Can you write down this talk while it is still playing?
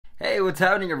Hey, what's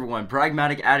happening, everyone?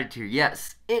 Pragmatic Attitude.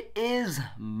 Yes, it is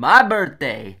my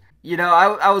birthday.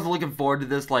 I was looking forward to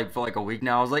this for a week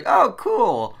now. I was like, oh,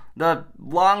 cool. The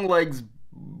Longlegs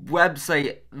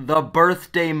website, The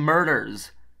Birthday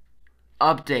Murders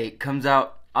update comes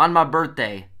out on my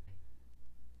birthday.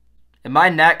 Am I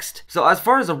next? So as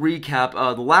far as a recap,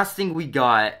 the last thing we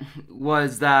got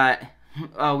was that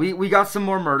we got some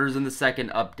more murders in the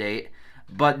second update.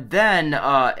 But then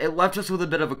it left us with a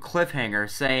bit of a cliffhanger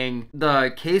saying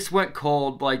the case went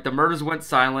cold, like the murders went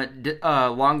silent.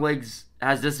 Longlegs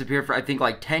has disappeared for I think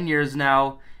like 10 years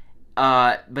now.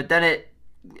 But then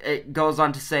it goes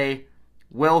on to say,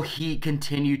 will he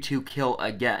continue to kill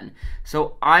again?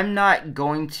 So I'm not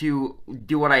going to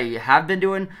do what I have been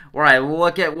doing, where I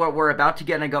look at what we're about to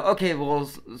get and I go, okay, well,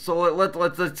 so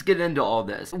let's get into all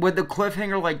this. With the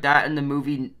cliffhanger like that in the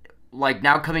movie, like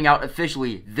now coming out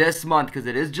officially this month, because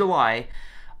it is July,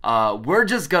 we're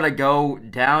just gonna go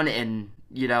down and,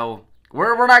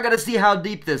 we're not gonna see how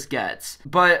deep this gets.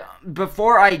 But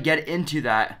before I get into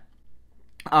that,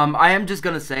 I am just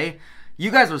gonna say,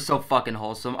 you guys are so fucking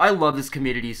wholesome. I love this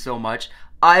community so much.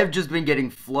 I've just been getting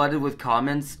flooded with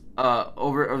comments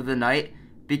over the night,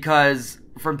 because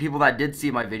from people that did see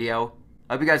my video.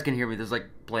 I hope you guys can hear me. There's like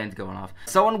planes going off.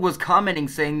 Someone was commenting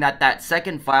saying that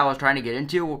second file I was trying to get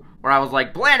into, where I was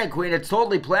like, Planet Queen, it's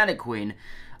totally Planet Queen.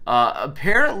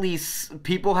 Apparently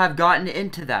people have gotten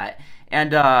into that.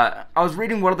 And I was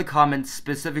reading one of the comments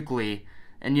specifically,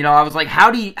 and I was like,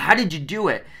 how did you do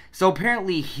it? So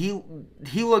apparently he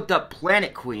looked up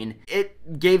Planet Queen.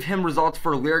 It gave him results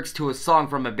for lyrics to a song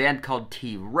from a band called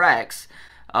T-Rex,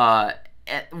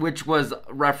 which was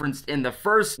referenced in the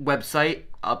first website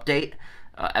update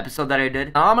episode that I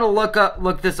did. Now I'm gonna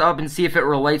look this up and see if it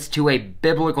relates to a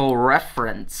biblical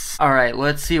reference. Alright,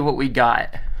 let's see what we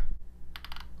got.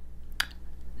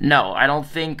 No, I don't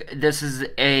think this is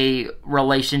a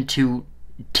relation to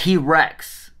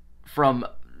T-Rex from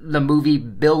the movie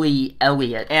Billy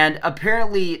Elliot. And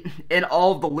apparently in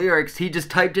all of the lyrics, he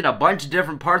just typed in a bunch of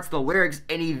different parts of the lyrics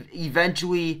and he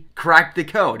eventually cracked the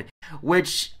code.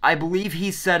 Which I believe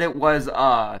he said it was,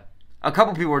 a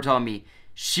couple people were telling me,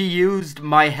 she used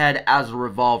my head as a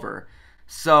revolver.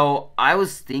 So I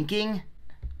was thinking,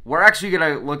 we're actually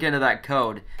going to look into that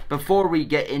code before we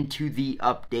get into the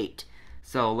update.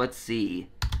 So let's see.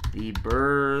 The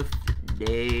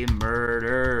birthday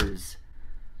murders.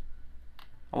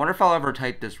 I wonder if I'll ever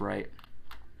type this right.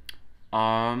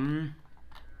 There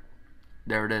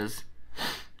it is.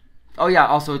 Oh yeah,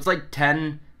 also it's like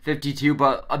 10:52,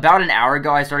 but about an hour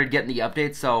ago I started getting the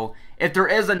update, so if there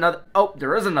is another,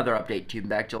 there is another update to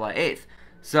back July 8th.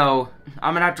 So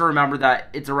I'm gonna have to remember that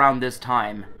it's around this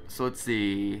time. So let's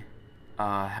see.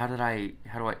 How do I,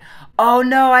 oh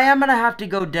no, I am gonna have to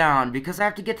go down because I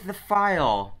have to get to the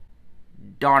file.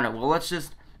 Darn it. Well, let's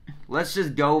just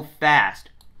go fast.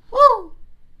 Woo!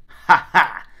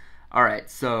 Haha.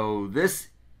 Alright, so this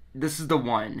is the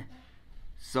one.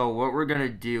 So what we're gonna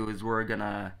do is we're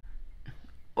gonna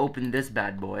open this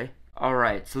bad boy.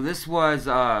 Alright, so this was,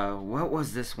 what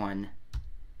was this one?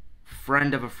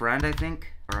 Friend of a friend, I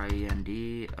think?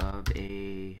 R-I-E-N-D of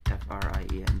a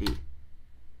F-R-I-E-N-D.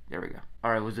 There we go.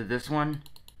 Alright, was it this one?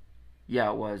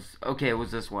 Yeah, it was. Okay, it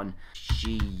was this one.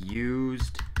 She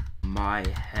used my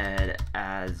head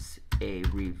as a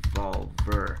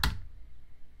revolver.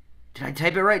 Did I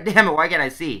type it right? Damn it, why can't I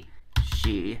see?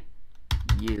 She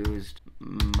used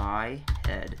my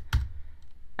head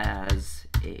as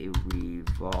a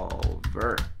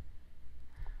revolver.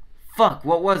 Fuck,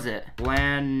 what was it?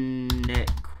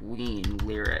 Planet Queen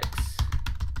lyrics.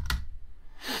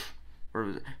 Where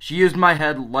was it? She used my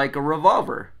head like a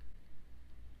revolver.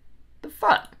 The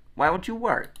fuck? Why won't you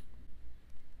work?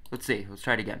 Let's see, let's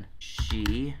try it again.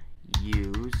 She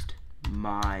used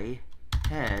my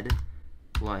head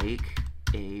like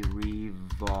a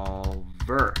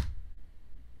revolver.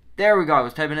 There we go, I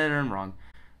was typing it in wrong.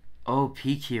 Oh,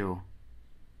 PQ.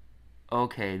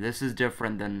 Okay, this is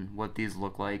different than what these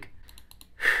look like.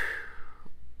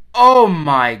 Oh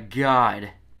my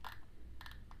god.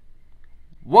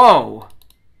 Whoa.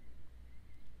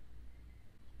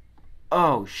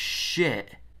 Oh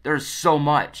shit. There's so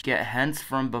much. Get hence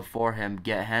from before him,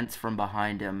 get hence from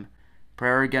behind him.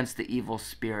 Prayer against the evil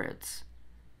spirits.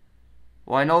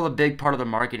 Well, I know the big part of the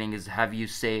marketing is have you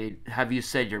said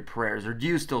your prayers, or do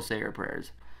you still say your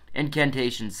prayers?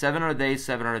 Incantations, 7 are they,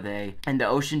 7 are they. In the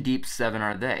ocean deep, 7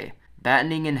 are they.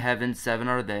 Battening in heaven, 7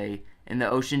 are they. In the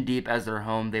ocean deep as their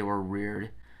home they were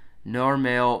reared. Nor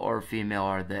male or female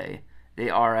are they. They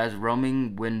are as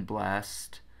roaming wind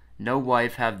blast. No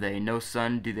wife have they, no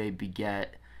son do they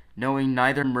beget. Knowing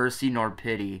neither mercy nor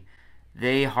pity.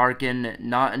 They hearken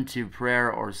not unto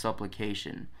prayer or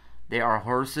supplication. They are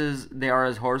horses. They are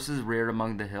as horses reared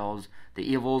among the hills. The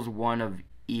evils one of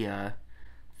Ea.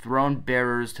 Throne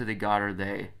bearers to the god are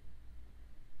they.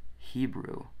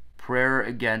 Hebrew. Prayer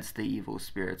against the evil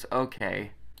spirits.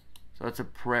 Okay. So that's a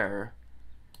prayer.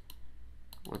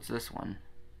 What's this one?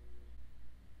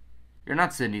 You're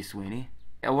not Sydney Sweeney.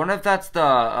 I wonder if that's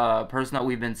the person that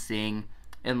we've been seeing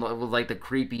with like the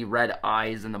creepy red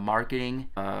eyes in the marketing.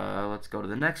 Let's go to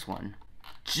the next one.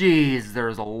 Jeez,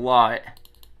 there's a lot.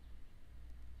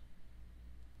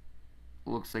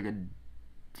 Looks like a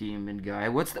demon guy.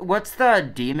 What's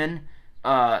the demon?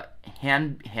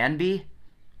 Hanby?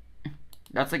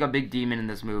 That's like a big demon in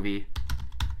this movie.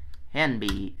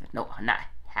 Hanby. No, not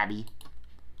Habby.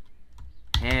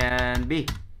 Hanby.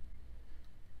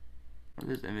 Are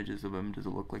those images of him? Does it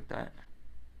look like that?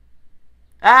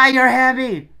 Ah, you're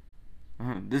Hanby!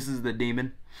 This is the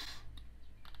demon.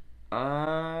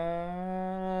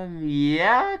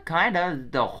 Yeah, kinda.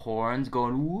 The horns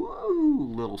going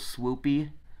woo, little swoopy.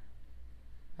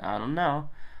 I don't know.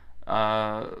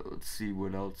 Let's see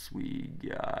what else we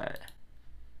got.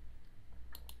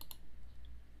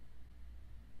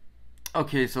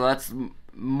 Okay, so that's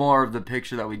more of the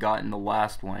picture that we got in the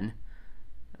last one.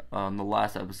 The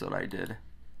last episode I did.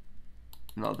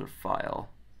 Another file.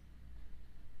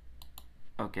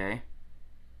 Okay.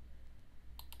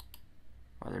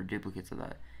 Are there duplicates of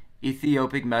that?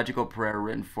 Ethiopic magical prayer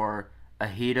written for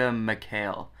Ahida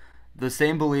Mikhail. The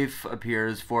same belief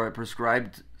appears for it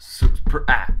prescribes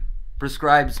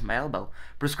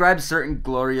certain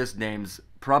glorious names,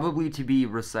 probably to be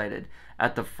recited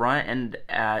at the front and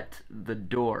at the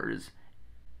doors.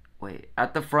 Wait,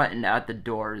 at the front and at the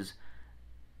doors.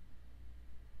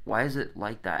 Why is it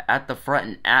like that? At the front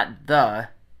and at the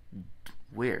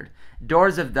weird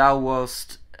doors, if thou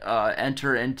wilt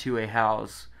enter into a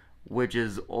house which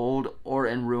is old or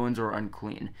in ruins or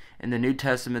unclean. In the New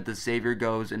Testament, the Savior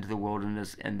goes into the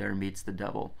wilderness and there meets the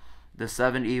devil. The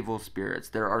seven evil spirits.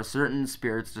 There are certain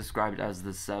spirits described as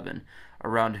the seven,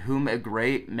 around whom a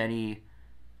great many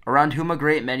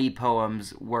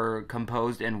poems were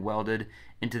composed and welded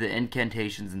into the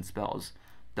incantations and spells.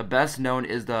 The best known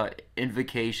is the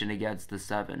invocation against the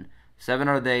seven. Seven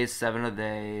are they, seven are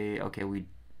they. Okay, we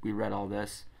read all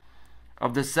this.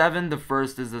 Of the seven, the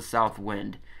first is the south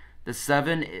wind. The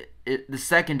second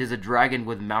is a dragon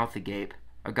with mouth agape,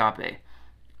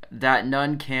 that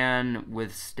none can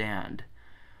withstand.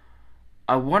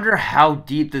 I wonder how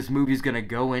deep this movie's gonna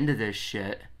go into this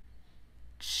shit.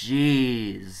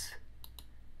 Jeez.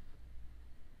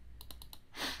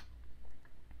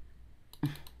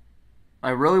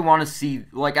 I really want to see,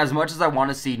 like, as much as I want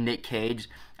to see Nick Cage,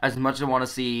 as much as I want to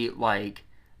see, like,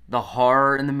 the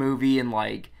horror in the movie and,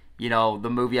 like, you know, the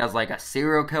movie as, like, a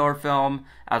serial killer film,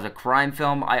 as a crime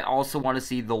film, I also want to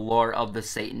see the lore of the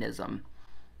Satanism.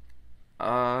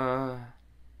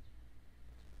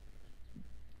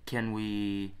 Can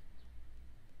we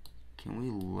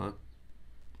look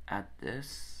at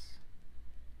this?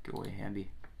 Go away,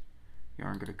 Hamby. You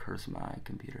aren't gonna curse my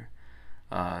computer.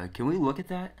 Can we look at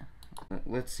that?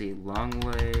 Let's see. Long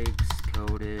legs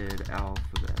coded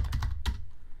alphabet.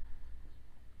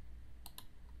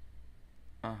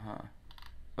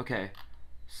 Okay.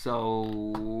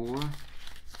 So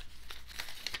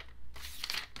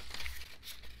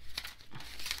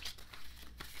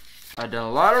I've done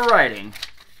a lot of writing.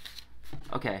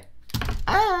 Okay.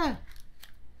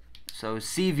 So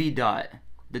CV dot.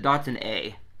 The dot's an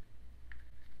A.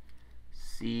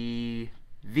 CV.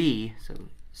 So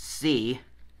C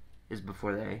is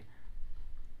before the A.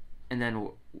 And then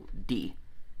D.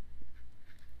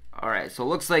 Alright, so it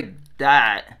looks like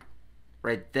that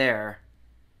right there,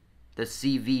 the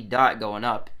CV dot going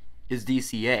up, is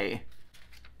DCA.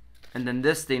 And then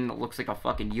this thing that looks like a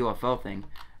fucking UFO thing,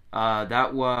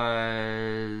 that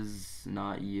was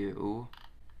not you.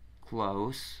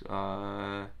 Close.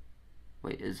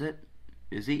 Wait, is it?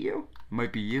 Is it you? It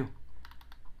might be you.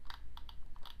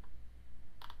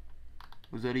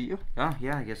 Was that a U? Oh,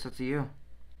 yeah, I guess that's a U.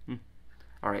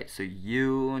 Alright, so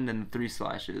U and then the 3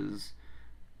 slashes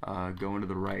going to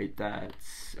the right.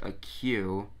 That's a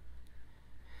Q.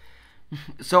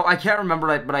 So I can't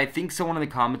remember, but I think someone in the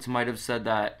comments might have said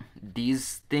that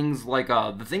these things, like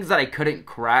the things that I couldn't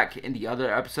crack in the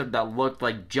other episode that looked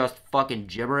like just fucking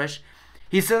gibberish,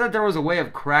 he said that there was a way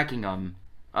of cracking them,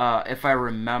 if I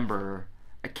remember.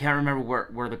 I can't remember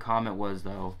where the comment was,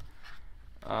 though.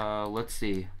 Let's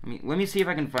see. Let me see if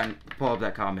I can pull up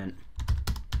that comment.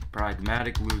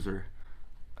 Pragmatic loser.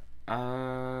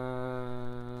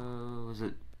 Was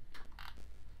it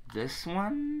this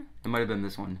one? It might have been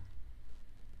this one.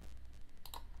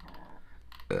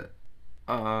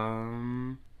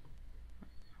 Um,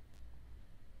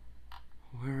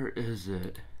 where is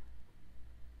it?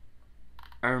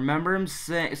 I remember him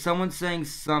saying, someone saying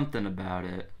something about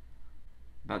it.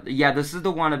 Yeah, this is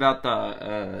the one about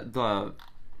the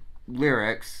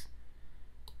lyrics.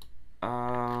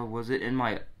 Was it in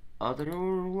my other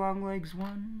long legs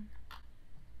one?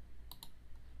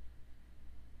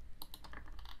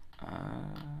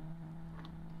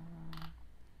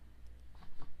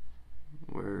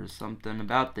 Where's something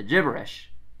about the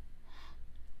gibberish?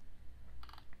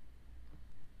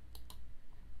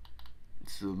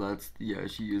 So that's, yeah,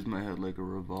 she used my head like a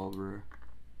revolver.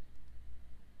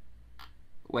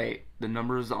 Wait, the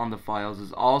numbers on the files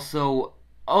is also...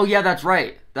 Oh, yeah, that's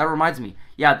right. That reminds me.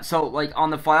 Yeah, so, like, on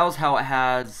the files, how it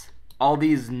has all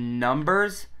these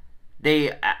numbers,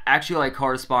 they actually, like,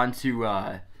 correspond to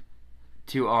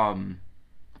the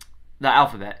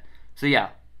alphabet. So, yeah,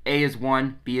 A is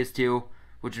 1, B is 2,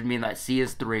 which would mean that C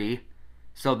is 3.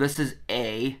 So, this is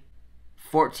A,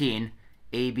 14,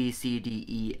 A, B, C, D,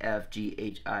 E, F, G,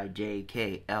 H, I, J,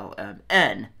 K, L, M,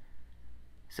 N.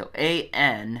 So, A,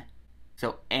 N...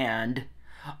 So, and...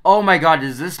 Oh my god,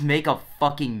 does this make a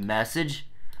fucking message?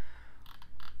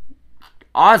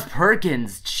 Oz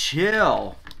Perkins,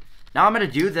 chill. Now I'm gonna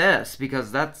do this,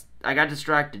 because that's... I got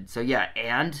distracted. So, yeah,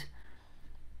 and...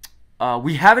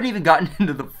 we haven't even gotten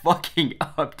into the fucking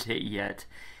update yet.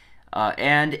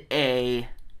 And A...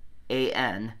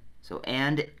 A-N. So,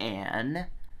 and An...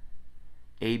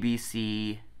 A, B,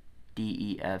 C, D,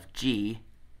 E, F, G.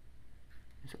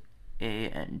 So, A,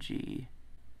 N, G...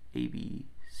 A, B,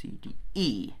 C, D,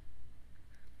 E.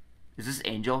 Is this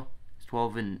Angel? It's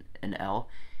 12 and an L.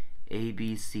 A,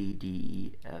 B, C, D,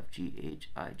 E, F, G, H,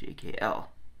 I, J, K,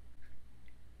 L.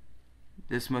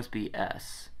 This must be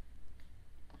S.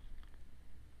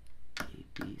 A,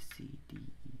 B, C, D,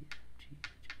 E, F, G, H, I.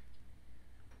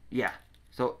 Yeah.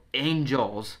 So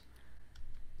angels.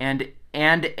 And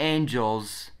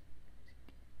angels.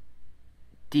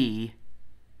 D.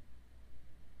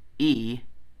 E.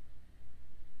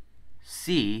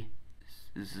 C.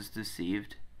 Is this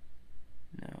deceived?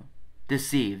 No.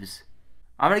 Deceives.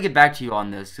 I'm gonna get back to you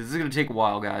on this, because this is gonna take a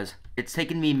while, guys. It's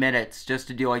taken me minutes just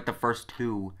to do, like, the first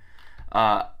two.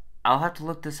 I'll have to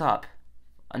look this up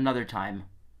another time.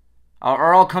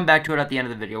 Or I'll come back to it at the end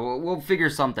of the video. We'll figure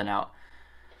something out.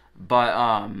 But,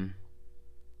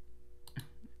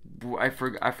 I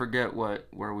forget where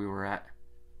we were at.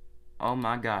 Oh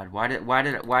my god. Why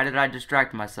did I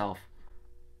distract myself?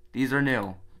 These are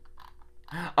new.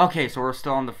 Okay, so we're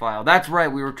still on the file. That's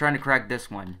right, we were trying to crack this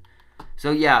one.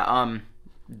 So yeah,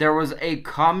 there was a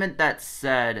comment that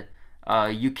said,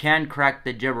 you can crack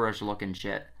the gibberish looking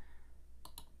shit.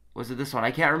 Was it this one?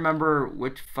 I can't remember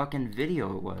which fucking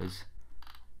video it was.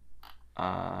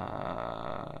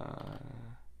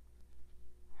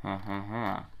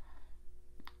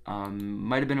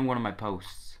 Might have been in one of my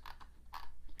posts.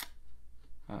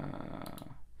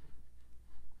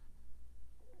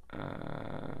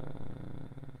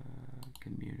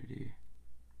 Community.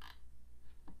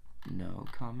 No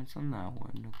comments on that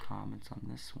one. No comments on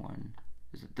this one.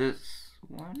 Is it this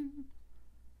one?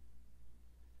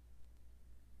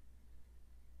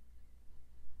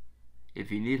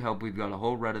 If you need help, we've got a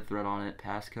whole Reddit thread on it.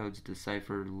 Passcodes,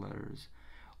 deciphered letters.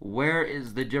 Where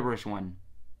is the gibberish one?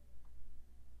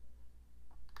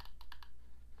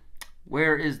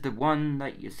 Where is the one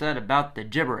that you said about the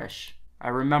gibberish? I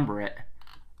remember it.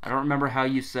 I don't remember how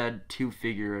you said to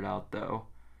figure it out, though.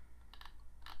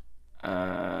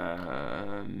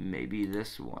 Maybe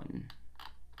this one.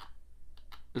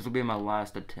 This will be my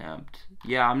last attempt.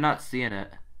 Yeah, I'm not seeing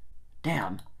it.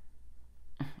 Damn.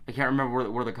 I can't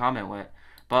remember where the comment went.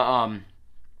 But,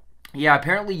 yeah,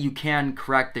 apparently you can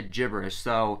crack the gibberish.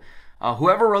 So,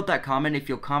 whoever wrote that comment, if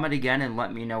you'll comment again and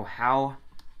let me know how,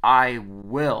 I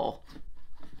will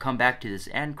come back to this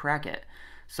and crack it.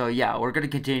 So, yeah, we're going to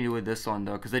continue with this one,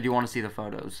 though, because I do want to see the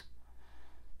photos.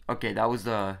 Okay, that was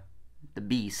the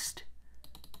beast.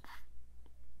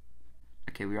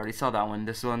 Okay, we already saw that one.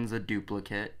 This one's a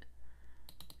duplicate.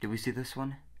 Did we see this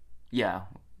one? Yeah,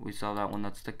 we saw that one.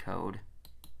 That's the code.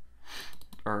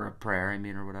 Or a prayer, I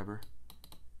mean, or whatever.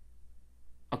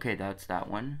 Okay, that's that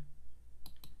one.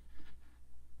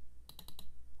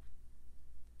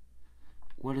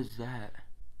 What is that?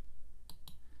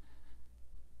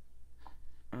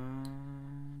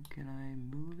 Can I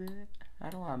move it? How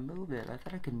do I move it? I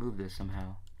thought I could move this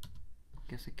somehow.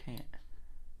 Guess I can't.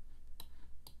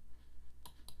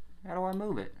 How do I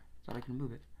move it? Thought I could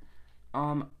move it.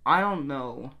 I don't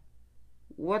know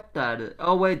what that is.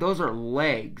 Oh wait, those are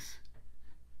legs.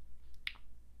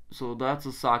 So that's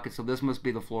a socket. So this must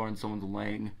be the floor and someone's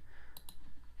laying.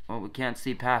 Well, we can't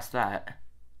see past that.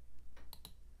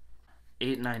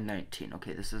 8, 9, 19.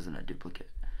 Okay, this isn't a duplicate.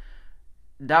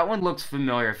 That one looks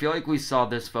familiar. I feel like we saw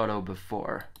this photo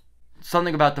before.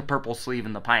 Something about the purple sleeve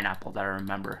and the pineapple that I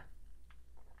remember.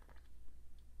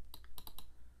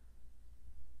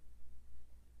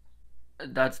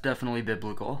 That's definitely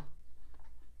biblical.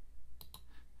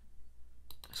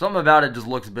 Something about it just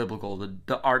looks biblical.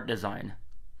 The art design.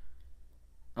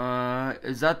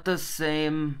 Is that the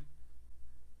same?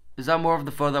 Is that more of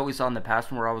the photo that we saw in the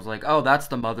past one where I was like, oh, that's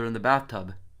the mother in the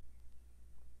bathtub?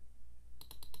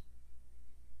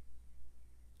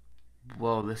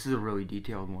 Whoa, this is a really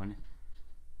detailed one.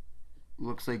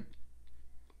 Looks like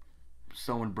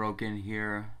someone broke in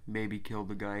here, maybe killed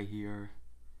the guy here.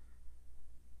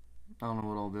 I don't know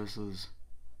what all this is.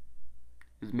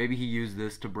 Maybe he used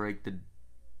this to break the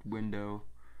window.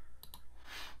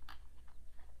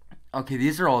 Okay,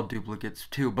 these are all duplicates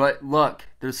too, but look,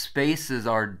 the spaces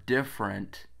are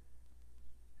different.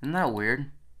 Isn't that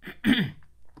weird? I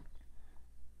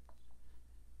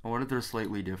wonder if they're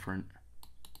slightly different.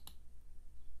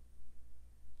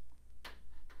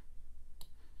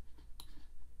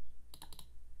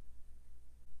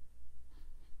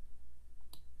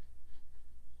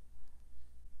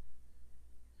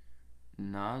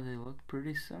 No, they look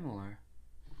pretty similar.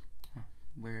 Huh,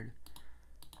 weird.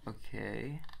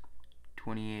 Okay.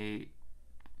 28,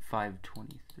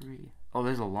 523. Oh,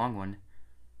 there's a long one.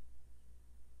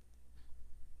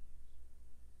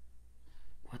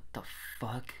 What the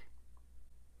fuck?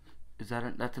 Is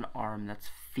that that's an arm, that's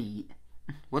feet.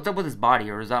 What's up with his body,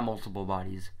 or is that multiple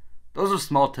bodies? Those are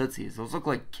small tootsies. Those look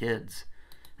like kids.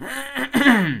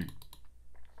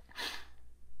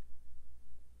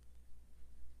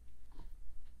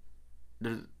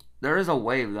 There is a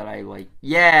wave that I like.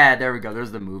 Yeah, there we go.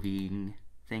 There's the moving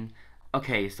thing.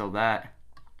 Okay, so that's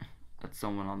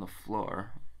someone on the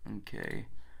floor. Okay.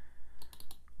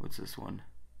 What's this one?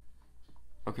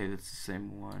 Okay, that's the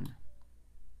same one.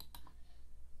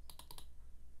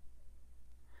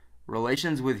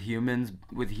 Relations with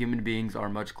human beings are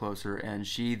much closer, and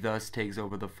she thus takes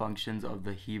over the functions of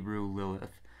the Hebrew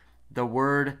Lilith. The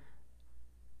word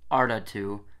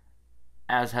Ardatu,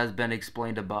 as has been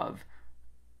explained above,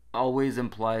 always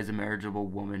implies a marriageable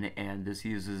woman, and this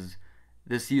use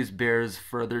bears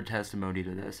further testimony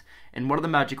to this. In one of the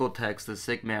magical texts, the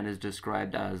sick man is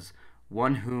described as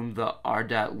one whom the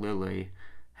Ardat Lily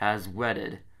has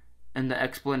wedded. In the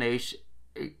explanatory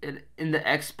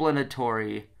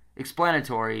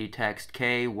text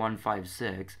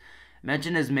K156,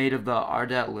 mention is made of the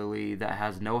Ardat Lily that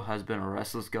has no husband, a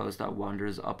restless ghost that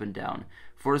wanders up and down,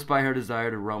 forced by her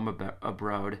desire to roam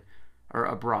abroad,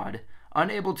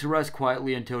 unable to rest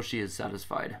quietly until she is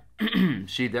satisfied.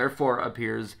 She therefore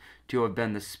appears to have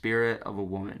been the spirit of a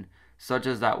woman, such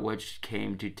as that which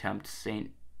came to tempt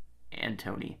Saint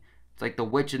Antony. It's like the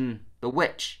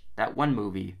witch, that one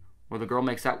movie where the girl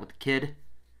makes out with the kid.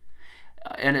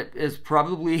 And it is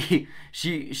probably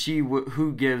she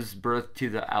who gives birth to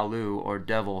the Alu, or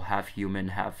devil, half human,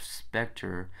 half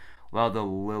specter, while the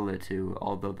Lilitu,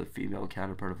 although the female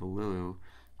counterpart of the Lilu,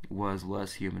 was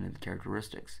less human in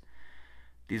characteristics.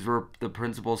 These were the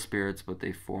principal spirits, but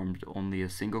they formed only a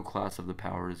single class of the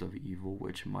powers of evil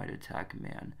which might attack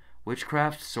man.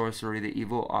 Witchcraft, sorcery, the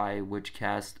evil eye which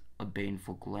cast a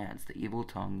baneful glance, the evil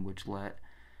tongue which let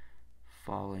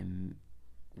fall in...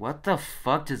 What the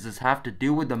fuck does this have to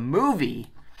do with the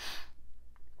movie?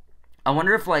 I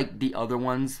wonder if, like, the other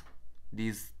ones,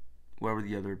 where were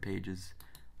the other pages?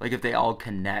 Like, if they all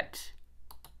connect.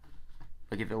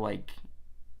 Like, if it, like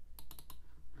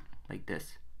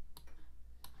this.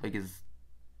 Like, is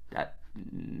that...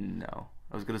 No.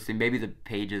 I was gonna say, maybe the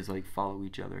pages, like, follow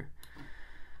each other.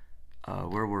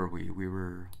 Where were we?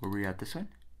 Were we at this one?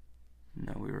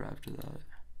 No, we were after that.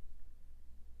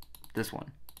 This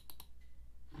one.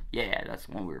 Yeah, that's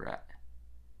the one we were at.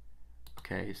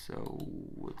 Okay, so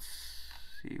let's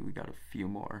see. We got a few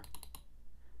more.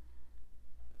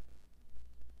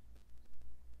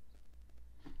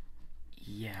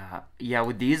 Yeah,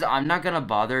 with these, I'm not gonna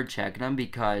bother checking them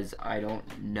because I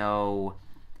don't know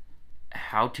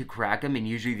how to crack them, and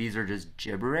usually these are just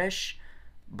gibberish.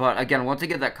 But again, once I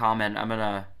get that comment, I'm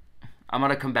gonna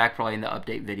come back probably in the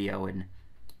update video and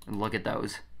look at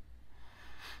those.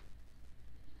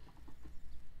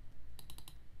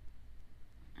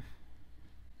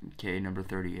 Okay, number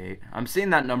 38. I'm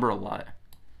seeing that number a lot.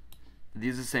 Are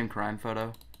these the same crime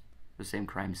photo? The same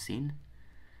crime scene?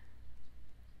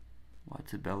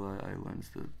 Watabella Islands,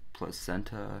 the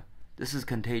placenta. This is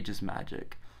contagious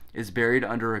magic. Is buried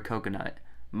under a coconut,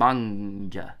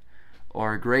 manja,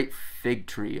 or a great fig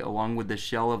tree, along with the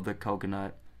shell of the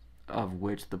coconut of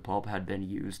which the pulp had been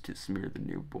used to smear the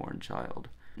newborn child.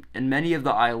 In many of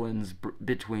the islands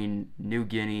between New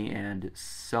Guinea and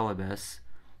Celebes,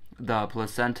 the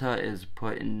placenta is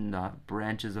put in the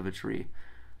branches of a tree,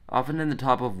 often in the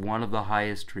top of one of the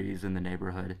highest trees in the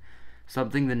neighborhood.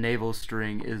 Something the navel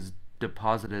string is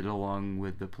deposited along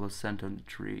with the placenta in the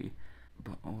tree,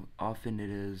 but often it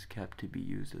is kept to be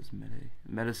used as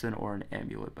medicine or an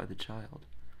amulet by the child.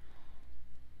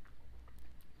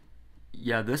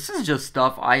 Yeah, this is just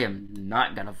stuff I am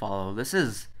not gonna follow. This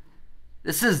is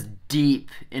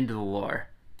deep into the lore.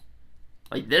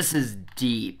 Like, this is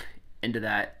deep into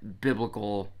that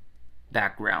biblical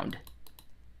background.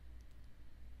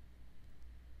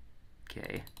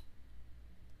 Okay.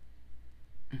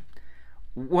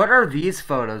 What are these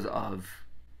photos of?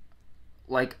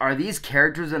 Like, are these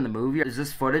characters in the movie? Is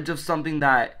this footage of something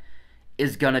that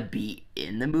is gonna be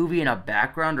in the movie in a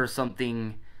background or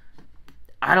something?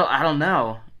 I don't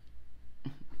know.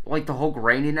 Like the whole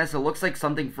graininess, it looks like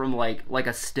something from like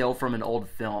a still from an old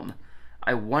film.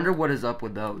 I wonder what is up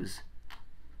with those.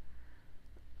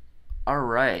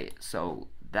 Alright, so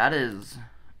that is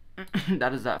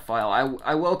that file.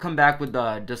 I will come back with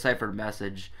the deciphered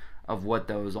message of what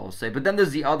those all say. But then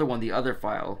there's the other one, the other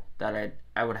file that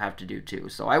I would have to do too.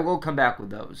 So I will come back with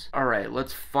those. Alright,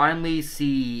 let's finally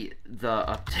see the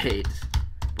update.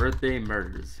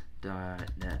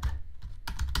 Birthdaymurders.net.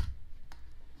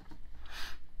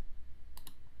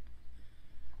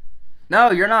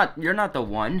 No, you're not the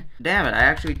one. Damn it, I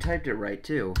actually typed it right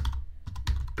too.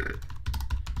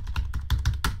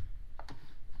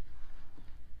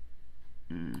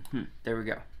 There we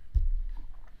go.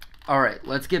 Alright,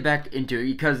 let's get back into it,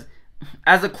 because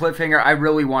as a cliffhanger, I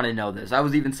really want to know this. I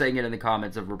was even saying it in the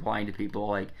comments of replying to people,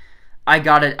 like, I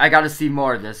gotta see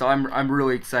more of this, so I'm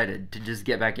really excited to just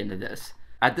get back into this.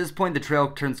 At this point, the trail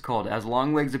turns cold, as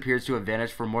Longlegs appears to have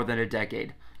vanished for more than a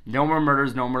decade. No more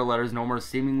murders, no more letters, no more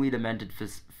seemingly demented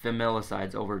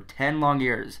familicides over 10 long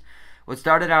years. What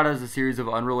started out as a series of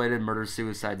unrelated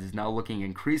murder-suicides is now looking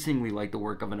increasingly like the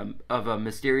work of a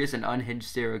mysterious and unhinged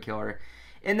serial killer.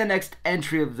 In the next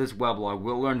entry of this weblog,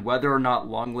 we'll learn whether or not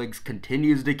Longlegs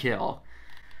continues to kill.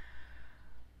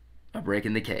 A break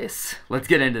in the case. Let's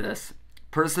get into this.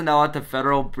 Personnel at the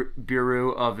Federal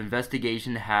Bureau of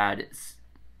Investigation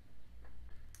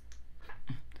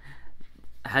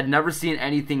had never seen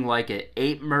anything like it.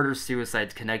 8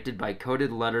 murder-suicides connected by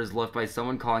coded letters left by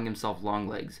someone calling himself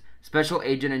Longlegs. Special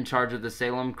agent in charge of the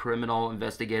Salem Criminal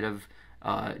Investigative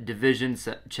Division,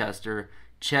 Chester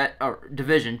Chet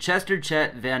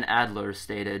Van Adler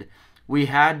stated, "We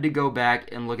had to go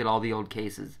back and look at all the old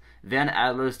cases." Van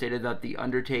Adler stated that the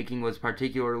undertaking was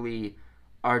particularly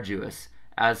arduous,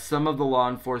 as some of the law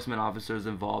enforcement officers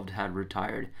involved had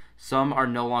retired. Some are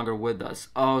no longer with us.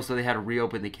 Oh, so they had to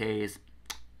reopen the case.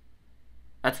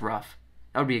 That's rough.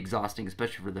 That would be exhausting,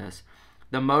 especially for this.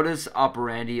 The modus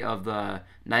operandi of the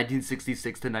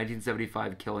 1966 to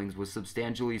 1975 killings was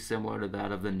substantially similar to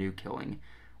that of the new killing.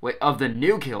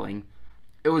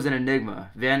 It was an enigma.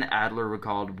 Van Adler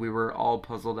recalled, "We were all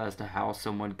puzzled as to how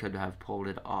someone could have pulled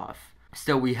it off.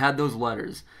 Still, we had those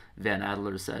letters," Van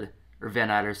Adler said,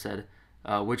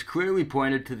 which clearly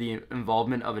pointed to the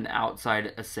involvement of an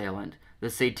outside assailant. The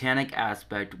satanic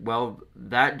aspect, well,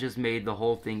 that just made the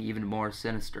whole thing even more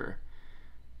sinister.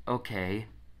 Okay,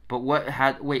 but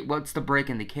what's the break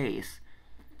in the case?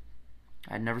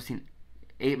 I'd never seen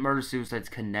 8 murder-suicides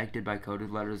connected by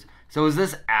coded letters. So is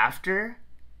this after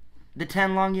the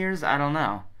 10 long years? I don't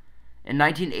know. In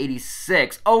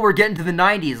 1986, oh, we're getting to the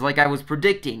 90s like I was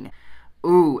predicting.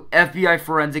 Ooh, FBI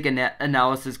forensic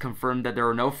analysis confirmed that there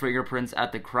were no fingerprints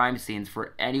at the crime scenes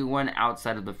for anyone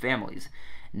outside of the families.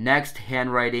 Next,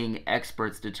 handwriting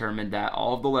experts determined that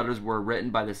all of the letters were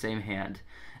written by the same hand.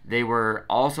 They were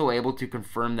also able to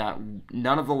confirm that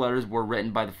none of the letters were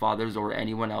written by the fathers or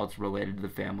anyone else related to the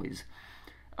families.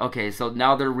 Okay, so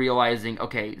now they're realizing,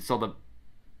 okay, so the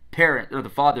parent or the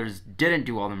fathers didn't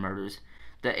do all the murders.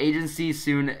 The agency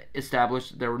soon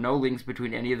established there were no links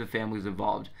between any of the families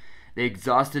involved. They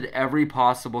exhausted every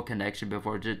possible connection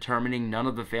before determining none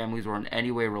of the families were in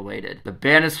any way related. The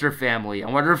Bannister family.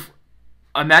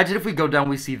 Imagine if we go down,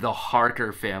 we see the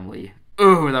Harker family.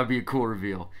 Ooh, that would be a cool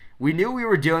reveal. "We knew we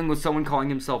were dealing with someone calling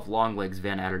himself Longlegs,"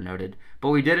 Van Adler noted, "but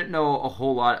we didn't know a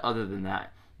whole lot other than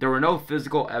that. There were no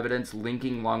physical evidence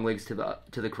linking Longlegs to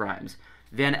the crimes."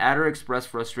 Van Adler expressed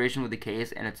frustration with the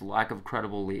case and its lack of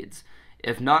credible leads.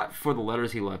 If not for the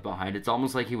letters he left behind, it's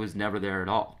almost like he was never there at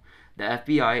all. The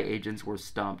FBI agents were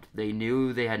stumped. They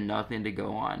knew they had nothing to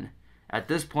go on. At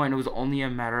this point, it was only a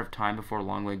matter of time before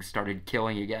Longlegs started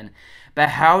killing again. But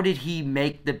how did he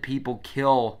make the people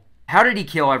kill? How did he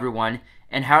kill everyone?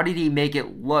 And how did he make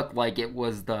it look like it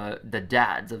was the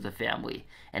dads of the family?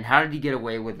 And how did he get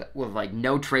away with like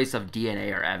no trace of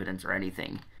DNA or evidence or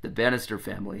anything? The Bannister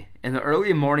family. In the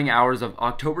early morning hours of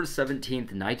October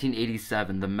 17th,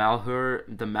 1987, the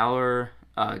Malheur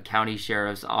County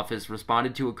Sheriff's Office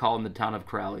responded to a call in the town of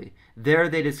Crowley. There,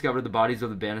 they discovered the bodies of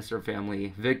the Bannister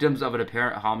family, victims of an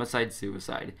apparent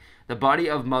homicide-suicide. The body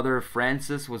of Mother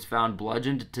Frances was found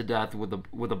bludgeoned to death with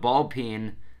a ball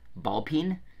peen. Ball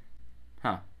peen?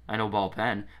 Huh. I know ball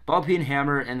pen. Ball peen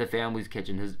hammer in the family's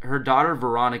kitchen. Her daughter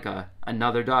Veronica,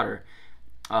 another daughter,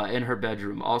 in her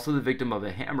bedroom, also the victim of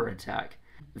a hammer attack.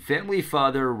 The family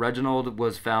father, Reginald,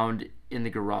 was found in the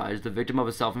garage, the victim of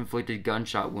a self-inflicted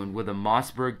gunshot wound with a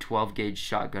Mossberg 12-gauge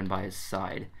shotgun by his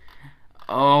side.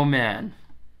 Oh, man.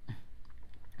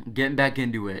 Getting back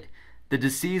into it. The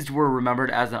deceased were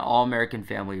remembered as an all-American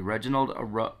family. Reginald,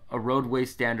 a roadway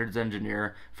standards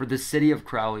engineer for the city of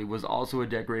Crowley, was also a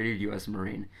decorated U.S.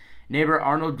 Marine. Neighbor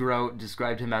Arnold Grote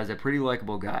described him as a pretty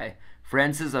likable guy.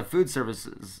 Francis, a food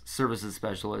services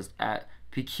specialist at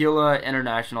Pecula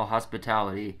International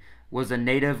Hospitality, was a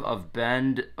native of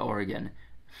Bend, Oregon.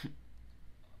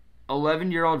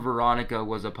 11-year-old Veronica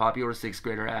was a popular 6th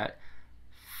grader at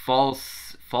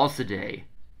Falsidae.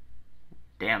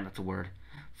 Damn, that's a word.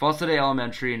 Falsidae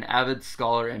Elementary, an avid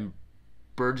scholar and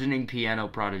burgeoning piano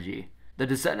prodigy. The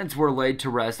descendants were laid to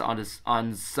rest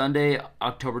on Sunday,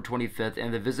 October 25th,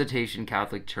 in the Visitation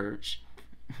Catholic Church.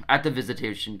 At the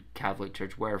Visitation Catholic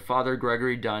Church, where Father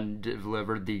Gregory Dunn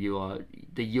delivered the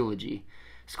eulogy.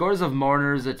 Scores of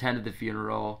mourners attended the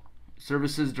funeral.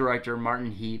 Services director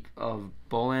Martin Heap of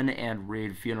Bullen and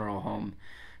Reed Funeral Home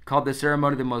called the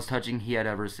ceremony the most touching he had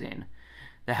ever seen.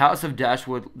 The house on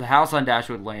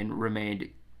Dashwood Lane remained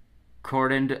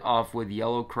cordoned off with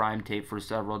yellow crime tape for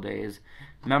several days.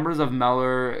 Members of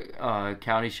Malheur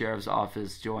County Sheriff's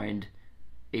Office joined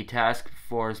a task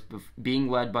force being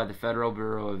led by the Federal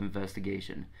Bureau of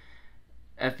Investigation.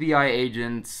 FBI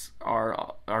agents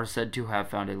are said to have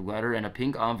found a letter in a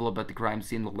pink envelope at the crime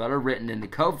scene. The letter, written in the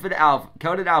coded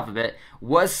alphabet,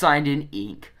 was signed in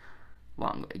ink.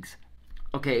 Long legs.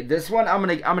 Okay, this one I'm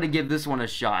gonna give this one a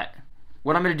shot.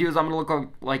 What I'm gonna do is I'm gonna look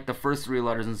up like the first 3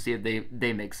 letters and see if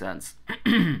they make sense.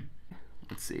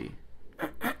 Let's see.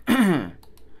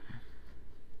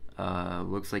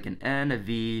 Looks like an N, a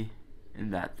V,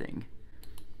 and that thing.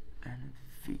 N,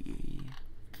 V.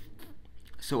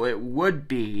 So it would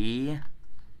be.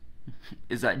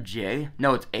 Is that J?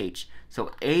 No, it's H.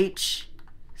 So H,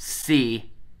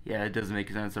 C. Yeah, it doesn't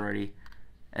make sense already.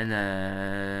 And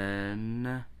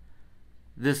then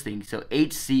this thing. So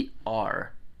HCR.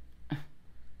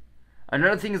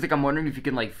 Another thing is, like, I'm wondering if you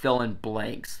can, like, fill in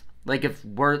blanks. Like, if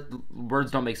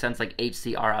words don't make sense, like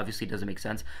HCR obviously doesn't make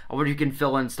sense. I wonder if you can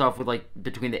fill in stuff with, like,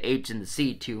 between the H and the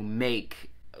C to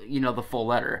make, you know, the full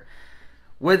letter.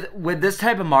 With this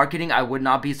type of marketing, I would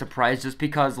not be surprised, just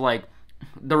because, like,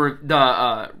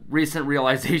 the recent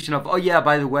realization of, oh yeah,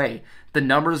 by the way, the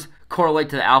numbers correlate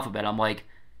to the alphabet. I'm like,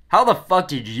 how the fuck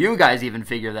did you guys even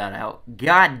figure that out?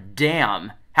 God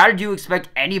damn. How did you expect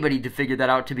anybody to figure that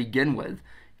out to begin with?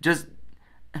 Just,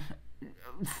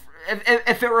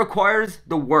 if it requires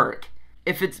the work,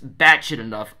 if it's batshit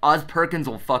enough, Oz Perkins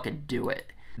will fucking do it.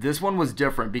 This one was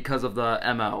different because of the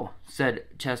MO, said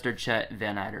Chester Chet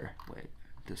Van Eyder. Wait,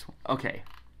 this one. Okay.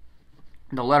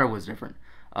 The letter was different.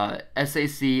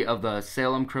 SAC of the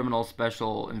Salem Criminal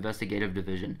Special Investigative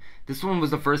Division. This one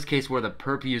was the first case where the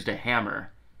perp used a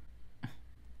hammer.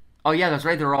 Oh yeah, that's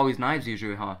right, there are always knives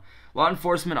usually, huh? Law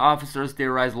enforcement officers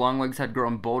theorized Longlegs had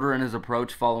grown bolder in his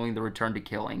approach following the return to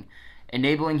killing,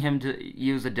 enabling him to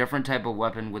use a different type of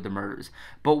weapon with the murders.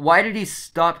 But why did he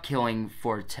stop killing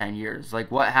for 10 years? Like,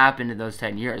 what happened in those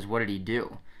 10 years? What did he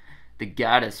do? The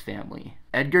Gaddis family.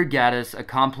 Edgar Gaddis, a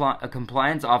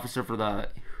compliance officer for the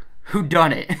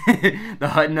whodunit, the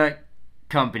Hudnut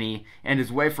Company, and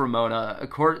his wife Ramona, a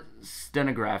court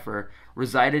stenographer,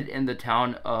 resided in the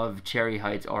town of Cherry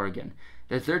Heights, Oregon.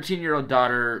 Their 13-year-old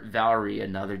daughter, Valerie,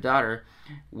 another daughter,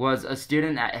 was a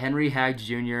student at Henry Hagg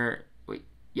Junior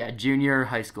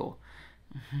High School.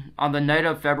 On the night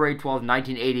of February 12,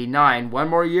 1989, one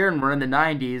more year and we're in the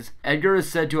 90s, Edgar is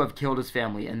said to have killed his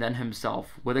family and then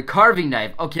himself with a carving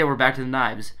knife. Okay, we're back to the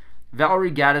knives.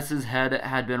 Valerie Gaddis's head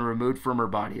had been removed from her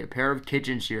body. A pair of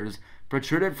kitchen shears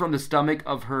protruded from the stomach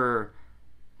of her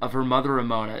mother,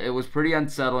 Ramona. It was pretty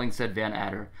unsettling, said Van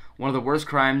Adder. One of the worst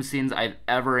crime scenes I've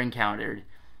ever encountered.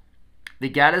 The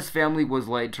Gaddis family was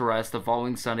laid to rest the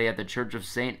following Sunday at the Church of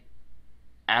St.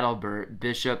 Adalbert,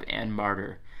 Bishop and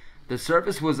Martyr. The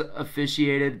service was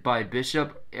officiated by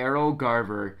Bishop Errol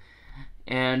Garver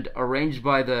and arranged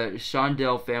by the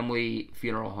Shondell Family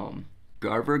Funeral Home.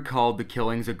 Garver called the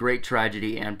killings a great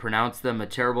tragedy and pronounced them a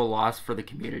terrible loss for the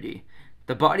community.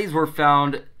 The bodies were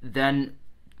found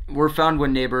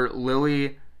when neighbor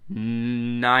Lily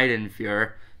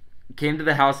Nidenfuhr came to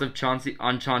the house of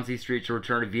Chauncey Street to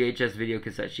return a VHS video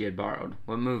cassette she had borrowed.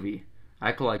 What movie?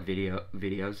 I collect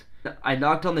videos. I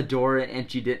knocked on the door and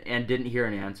didn't hear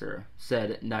an answer,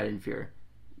 said Nidenfuhr.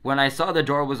 When I saw the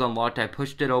door was unlocked, I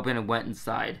pushed it open and went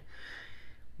inside.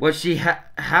 What she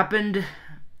happened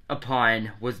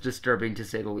upon was disturbing, to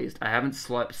say the least. I haven't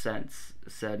slept since,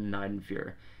 said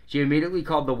Nidenfuhr. She immediately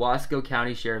called the Wasco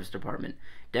County Sheriff's Department.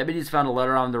 Deputies found a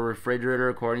letter on the refrigerator,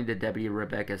 according to Deputy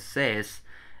Rebecca Sayce.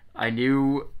 I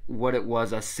knew what it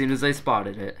was as soon as I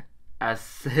spotted it. As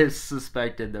Sayce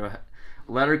suspected, the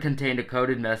letter contained a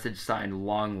coded message signed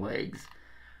Long Legs.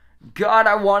 God,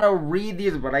 I want to read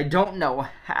these, but I don't know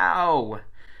how.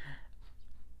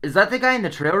 Is that the guy in the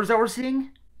trailers that we're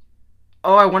seeing?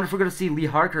 Oh, I wonder if we're going to see Lee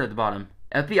Harker at the bottom.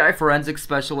 FBI forensic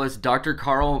specialist Dr.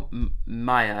 Carl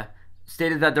Maya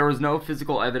stated that there was no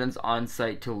physical evidence on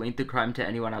site to link the crime to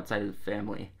anyone outside of the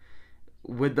family.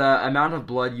 With the amount of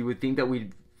blood, you would think that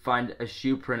we'd find a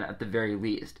shoe print at the very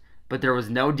least. But there was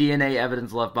no DNA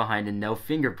evidence left behind and no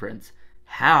fingerprints.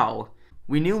 How?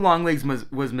 We knew Longlegs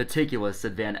was meticulous,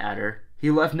 said Van Adder. He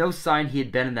left no sign he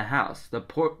had been in the house. The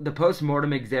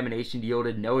post-mortem examination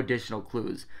yielded no additional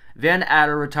clues. Van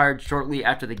Adder retired shortly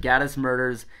after the Gaddis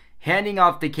murders, handing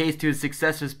off the case to his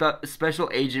successor, Special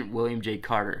Agent William J.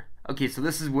 Carter. Okay, so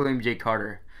this is William J.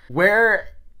 Carter. Where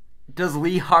does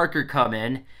Lee Harker come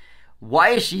in? Why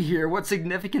is she here? What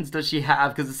significance does she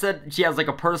have? Because it said she has like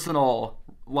a personal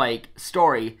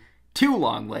story to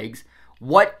Longlegs.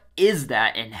 What is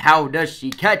that, and how does she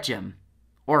catch him?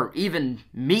 Or even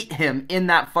meet him in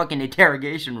that fucking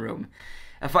interrogation room?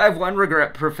 If I have one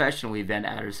regret professionally, Van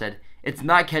Adder said, it's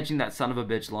not catching that son of a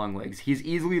bitch Longlegs. He's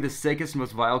easily the sickest,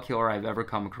 most vile killer I've ever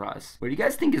come across. What do you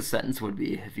guys think his sentence would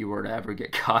be if he were to ever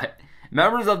get caught?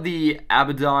 Members of the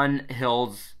Abaddon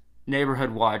Hills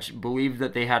Neighborhood Watch believed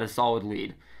that they had a solid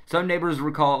lead. Some neighbors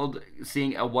recalled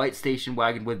seeing a white station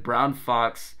wagon with brown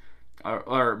faux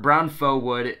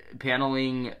wood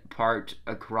paneling parked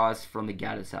across from the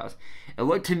Gaddis house. It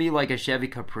looked to me like a Chevy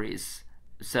Caprice,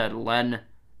 said Len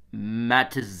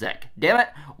Matizek. Damn it,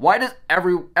 why does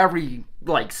every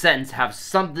sentence have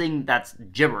something that's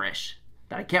gibberish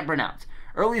that I can't pronounce?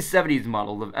 Early 70s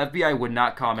model, the FBI would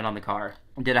not comment on the car.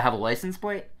 Did it have a license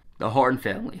plate? The Horn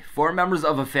family. 4 members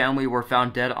of a family were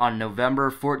found dead on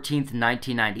November 14th,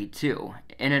 1992,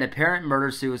 in an apparent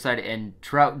murder-suicide in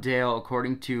Troutdale,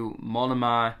 according to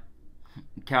Multnomah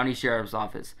County Sheriff's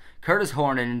Office. Curtis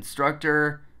Horn, an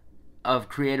instructor of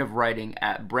creative writing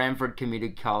at Bramford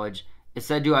Community College, is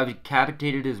said to have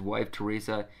decapitated his wife,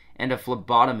 Teresa, and a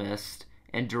phlebotomist,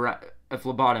 and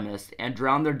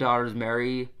drowned their daughters,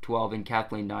 Mary, 12, and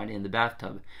Kathleen, 9, in the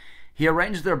bathtub. He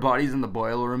arranged their bodies in the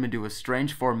boiler room into a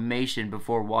strange formation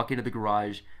before walking to the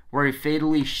garage, where he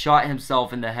fatally shot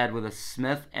himself in the head with a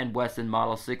Smith & Wesson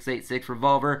Model 686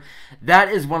 revolver. That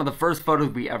is one of the first photos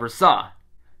we ever saw.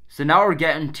 So now we're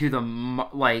getting to the,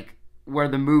 where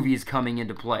the movie's coming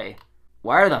into play.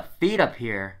 Why are the feet up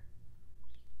here?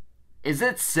 Is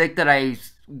it sick that I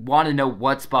want to know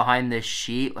what's behind this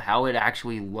sheet? How it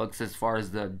actually looks as far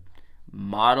as the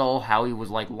model, how he was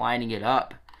lining it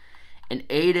up. An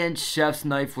 8-inch chef's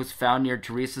knife was found near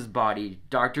Teresa's body.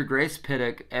 Dr. Grace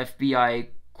Pittock, FBI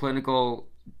clinical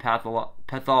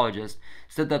pathologist,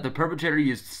 said that the perpetrator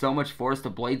used so much force the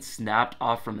blade snapped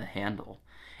off from the handle.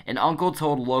 An uncle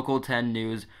told Local 10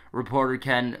 News reporter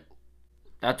Ken,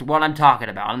 that's what I'm talking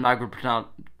about, I'm not going to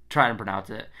try to pronounce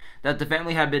it, that the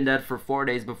family had been dead for 4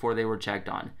 days before they were checked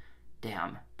on.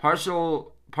 Damn.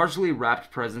 Partially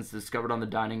wrapped presents discovered on the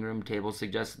dining room table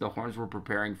suggested the Horns were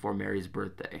preparing for Mary's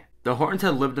birthday. The Horns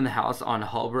had lived in the house on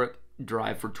Holbrook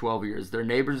Drive for 12 years. Their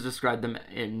neighbors described them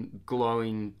in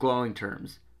glowing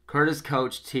terms. Curtis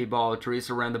coached T-ball.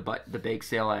 Teresa ran the bake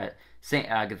sale at St.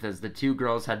 Agatha's. The 2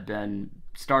 girls had been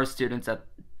star students at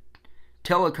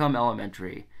Tillicum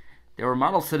Elementary. They were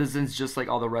model citizens just like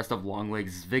all the rest of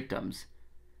Longlegs' victims.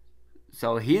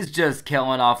 So he's just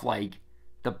killing off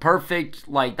the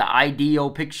perfect, the ideal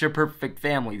picture-perfect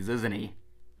families, isn't he?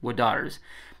 With daughters.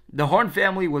 The Horn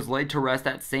family was laid to rest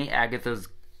at St. Agatha's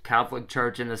Catholic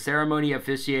Church in a ceremony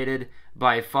officiated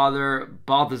by Father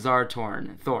Balthazar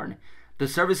Thorne. The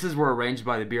services were arranged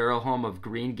by the burial home of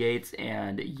Green Gates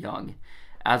and Young.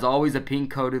 As always, a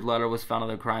pink-coated letter was found on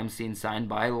the crime scene signed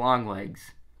by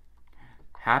Longlegs.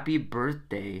 Happy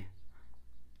birthday.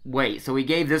 Wait, so he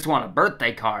gave this one a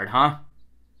birthday card, huh?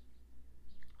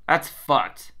 That's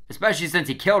fucked. Especially since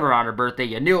he killed her on her birthday.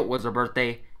 You knew it was her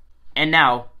birthday. And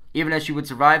now, even if she would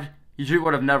survive, You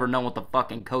would have never known what the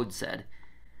fucking code said.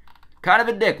 Kind of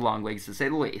a dick, Longlegs, to say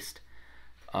the least.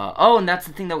 Oh, and that's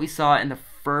the thing that we saw in the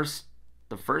first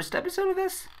episode of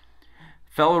this?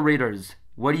 Fellow readers,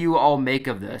 what do you all make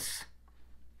of this?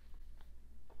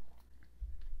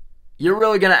 You're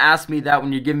really going to ask me that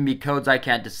when you're giving me codes I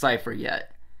can't decipher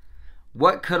yet.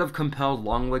 What could have compelled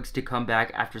Longlegs to come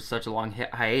back after such a long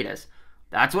hiatus?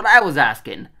 That's what I was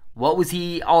asking. What was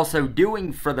he also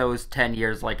doing for those 10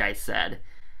 years, like I said?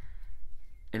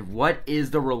 And what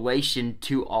is the relation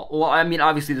to all... Well, I mean,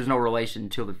 obviously there's no relation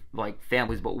to the, like,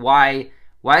 families, but why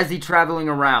is he traveling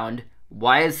around?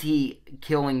 Why is he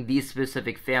killing these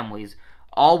specific families?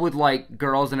 All with, like,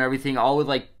 girls and everything, all with,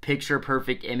 like,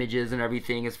 picture-perfect images and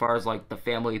everything as far as, like, the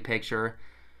family picture.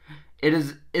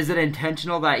 Is it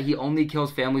intentional that he only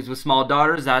kills families with small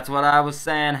daughters? That's what I was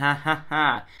saying, ha ha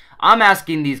ha. I'm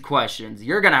asking these questions.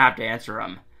 You're gonna have to answer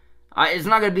them. It's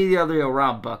not gonna be the other way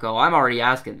around, bucko. I'm already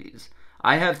asking these.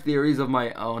 I have theories of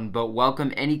my own, but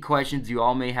welcome any questions you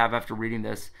all may have after reading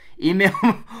this. Email...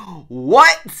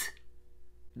 What?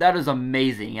 That is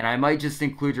amazing, and I might just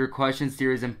include your questions,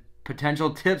 theories, and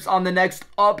potential tips on the next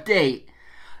update.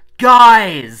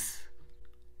 Guys!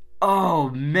 Oh,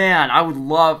 man, I would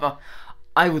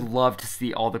love to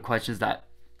see all the questions that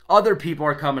other people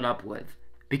are coming up with.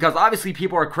 Because obviously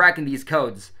people are cracking these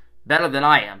codes better than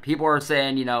I am. People are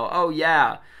saying, you know, oh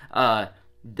yeah,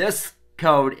 this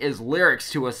code is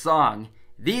lyrics to a song.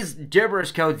 These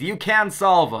gibberish codes, you can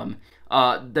solve them.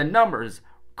 The numbers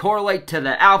correlate to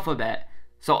the alphabet.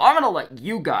 So I'm going to let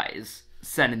you guys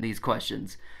send in these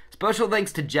questions. Special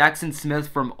thanks to Jackson Smith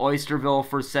from Oysterville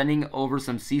for sending over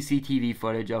some CCTV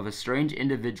footage of a strange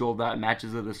individual that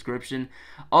matches the description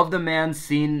of the man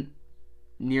seen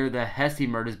near the Hesse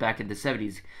murders back in the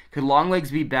 70s. Could Longlegs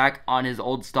be back on his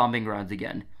old stomping grounds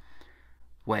again?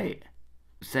 Wait.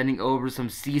 Sending over some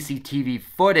CCTV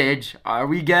footage? Are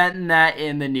we getting that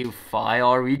in the new file?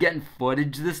 Are we getting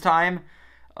footage this time?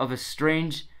 Of a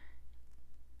strange...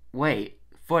 Wait.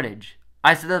 Footage.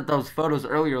 I said that those photos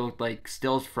earlier looked like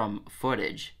stills from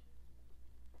footage.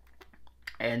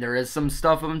 And there is some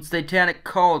stuff of satanic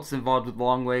cults involved with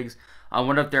Longlegs. I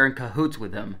wonder if they're in cahoots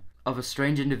with him. Of a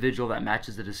strange individual that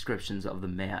matches the descriptions of the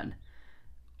man.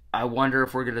 I wonder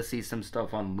if we're going to see some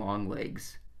stuff on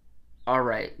Longlegs.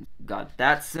 Alright, got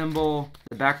that symbol,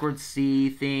 the backwards C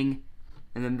thing,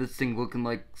 and then this thing looking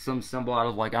like some symbol out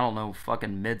of, like, I don't know,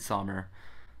 fucking Midsummer.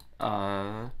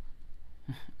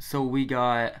 So we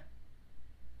got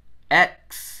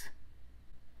X,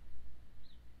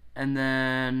 and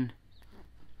then,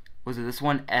 was it this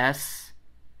one, S,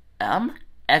 M?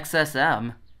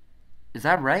 XSM. Is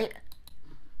that right?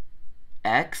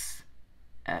 XSM.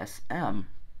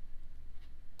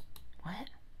 What?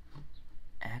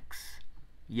 X.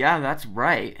 Yeah, that's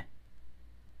right.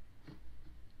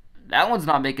 That one's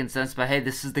not making sense, but hey,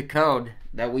 this is the code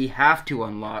that we have to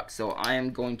unlock, so I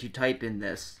am going to type in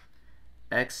this.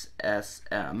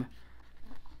 XSM.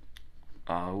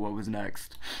 What was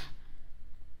next?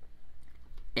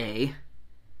 A.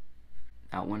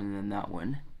 That one and then that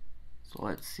one. So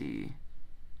let's see.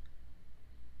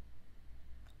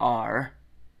 R.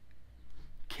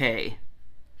 K.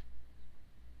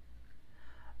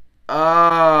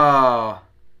 Oh.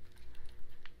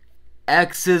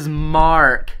 X's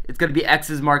mark. It's gonna be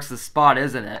X's marks the spot,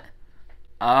 isn't it?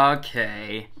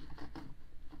 Okay.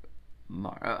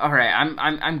 Alright,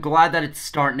 I'm glad that it's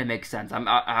starting to make sense.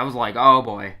 I was like, oh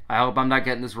boy, I hope I'm not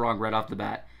getting this wrong right off the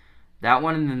bat. That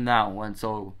one and then that one.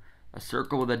 So a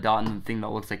circle with a dot and the thing that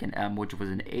looks like an M, which was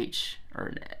an H or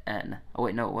an N. Oh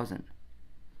wait, no, it wasn't.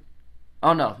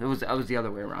 Oh no, it was the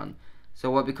other way around.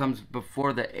 So what becomes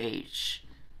before the H?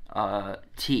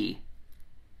 T.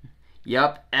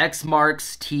 Yep, X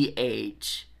marks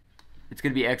TH. It's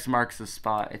gonna be X marks the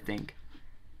spot, I think.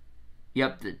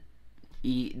 Yep, the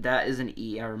E, that is an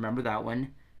E, I remember that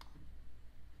one.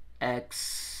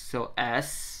 X, so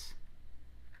S.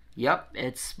 Yep,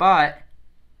 it's spot.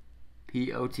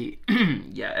 P-O-T.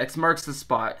 Yeah, X marks the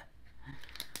spot.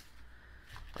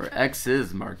 Or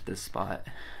X's mark the spot.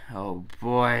 Oh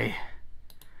boy.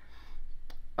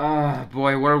 Oh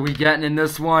boy, what are we getting in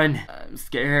this one? I'm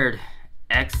scared.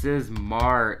 X's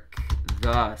mark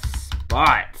the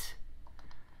spot.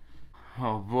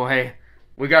 Oh boy.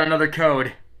 We got another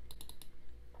code.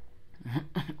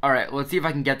 Alright, let's see if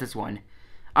I can get this one.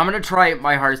 I'm gonna try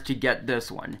my hardest to get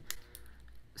this one.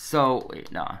 So,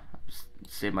 wait, nah. Just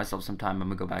save myself some time. I'm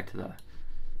gonna go back to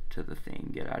the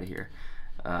thing. Get out of here.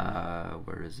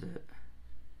 Where is it?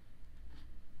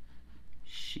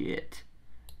 Shit.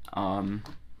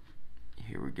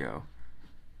 Here we go.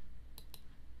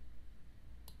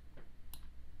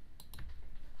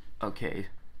 Okay.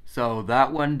 So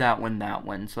that one, that one, that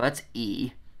one. So that's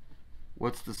E.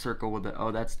 What's the circle with it? Oh,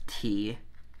 that's T.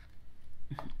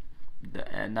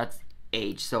 And that's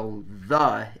H. So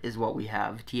the is what we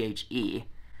have. THE.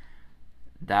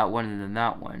 That one and then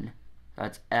that one.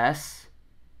 That's S.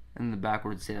 And the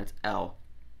backwards say that's L.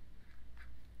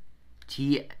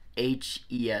 THESL.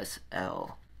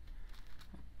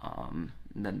 And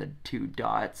then the two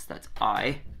dots, that's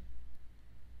I.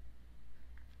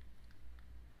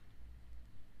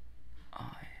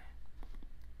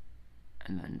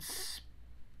 And then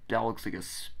that looks like a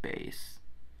space.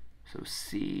 So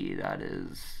C, that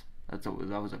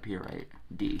was up here, right?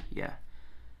 D, yeah.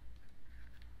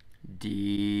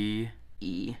 D,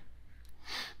 E.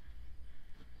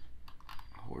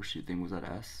 Horseshoe thing, was that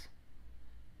S?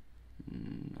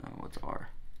 No, what's R?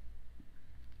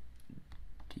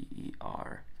 D, E,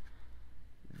 R.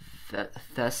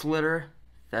 Theslitter?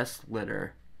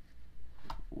 Theslitter.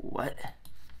 What?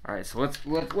 Alright, so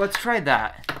let's try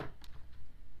that.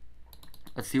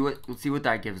 Let's see what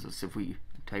that gives us if we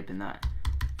type in that.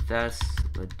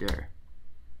 Theslider.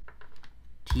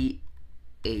 THESLIDER.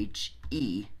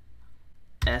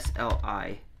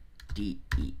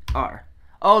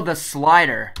 Oh, the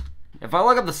slider. If I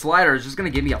look up the slider, it's just gonna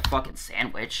give me a fucking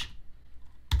sandwich.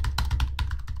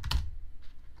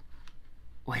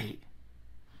 Wait.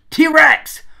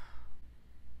 T-Rex!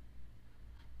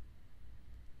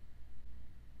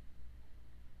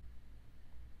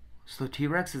 So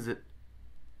T-Rex is it?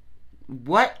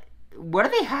 What do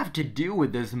they have to do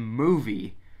with this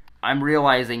movie? I'm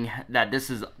realizing that this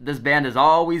band has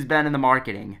always been in the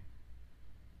marketing.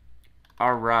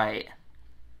 Alright.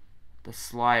 The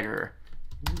slider.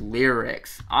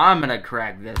 Lyrics. I'm gonna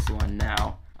crack this one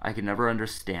now. I can never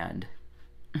understand.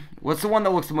 What's the one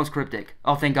that looks the most cryptic?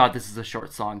 Oh, thank God this is a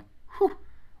short song. Whew.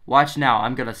 Watch now,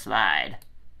 I'm gonna slide.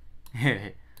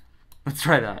 Let's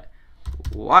try that.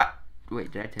 What?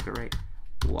 Wait, did I take it right?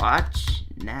 Watch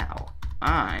now,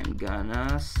 I'm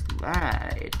gonna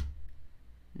slide.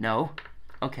 No?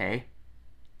 Okay.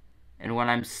 And when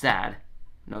I'm sad.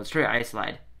 No, it's true, I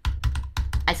slide.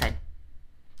 I slide.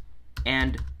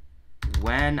 And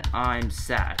when I'm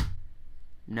sad.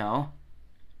 No.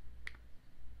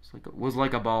 Was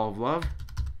like a ball of love.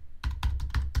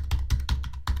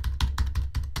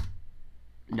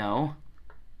 No.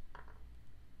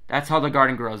 That's how the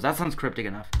garden grows. That sounds cryptic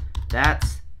enough.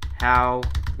 That's how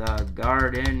the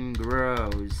garden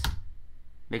grows.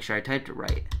 Make sure I typed it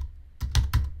right.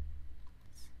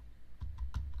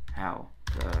 How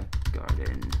the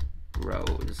garden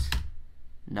grows.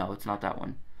 No, it's not that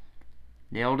one.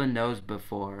 Nailed a nose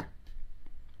before.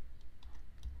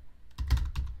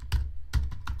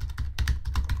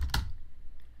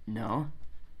 No.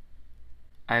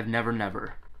 I have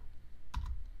never.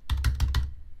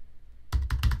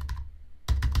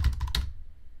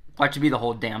 Watch it be the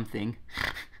whole damn thing.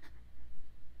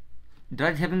 Did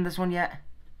I type in this one yet?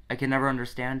 I can never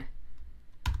understand.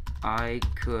 I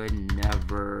could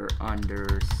never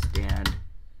understand.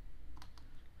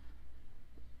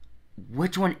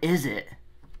 Which one is it?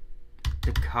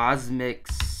 The Cosmic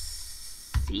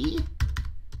Sea?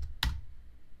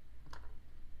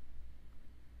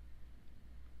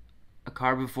 A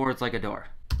car before it's like a door.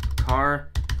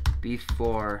 Car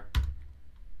before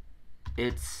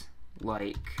it's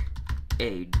like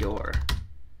a door.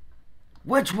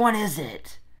 Which one is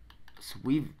it? So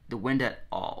the wind at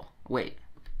all. Wait.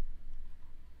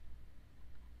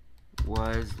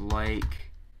 Was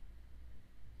like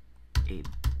a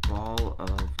ball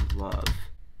of love.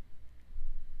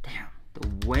 Damn.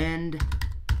 The wind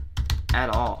at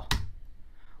all.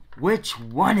 Which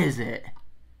one is it?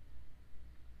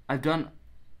 Have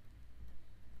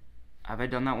I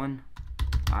done that one?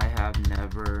 I have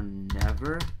never.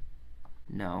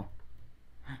 No.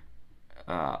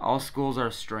 All schools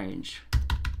are strange.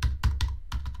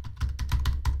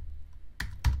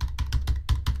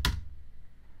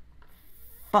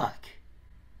 Fuck.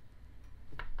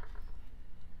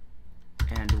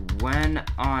 And when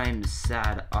I'm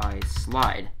sad, I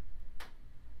slide.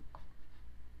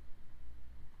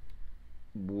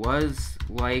 Was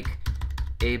like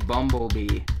a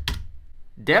bumblebee.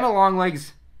 Damn it, long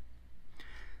legs.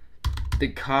 The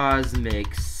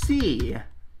Cosmic Sea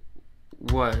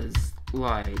was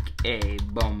like a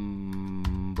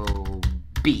bumblebee.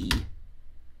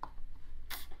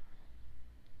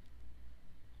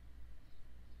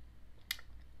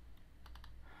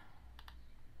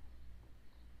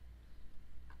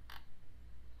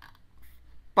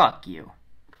 Fuck you.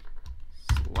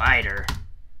 Slider.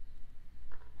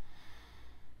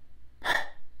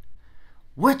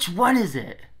 Which one is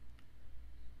it?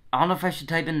 I don't know if I should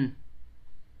type in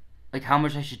Like how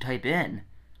much I should type in.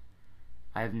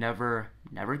 I've never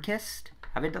kissed.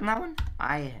 Have I done that one?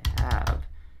 I have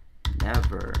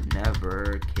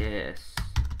never kissed.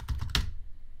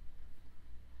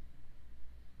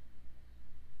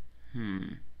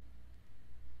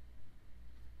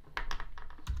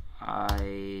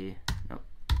 I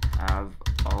have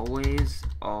always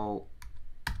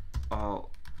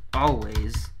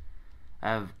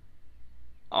have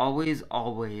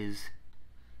always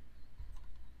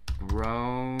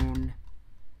grown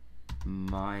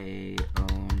my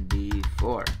own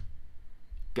before.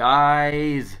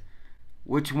 Guys,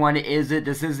 which one is it?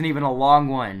 This isn't even a long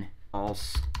one. All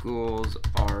schools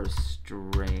are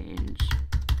strange,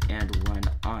 and when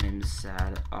I'm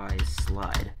sad, I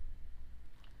slide.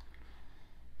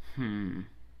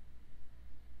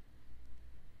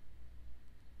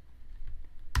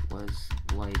 Was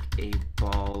like a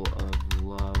ball of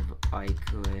love I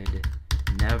could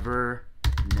never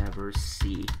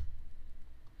see.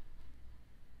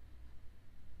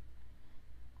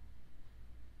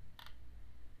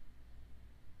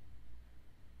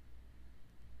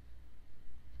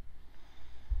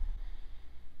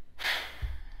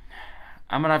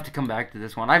 I'm gonna have to come back to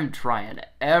this one. I'm trying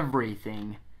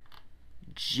everything.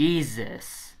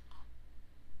 Jesus.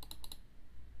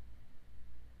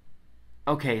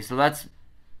 Okay, so that's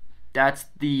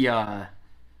the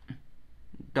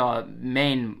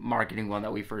main marketing one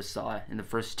that we first saw in the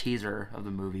first teaser of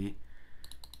the movie.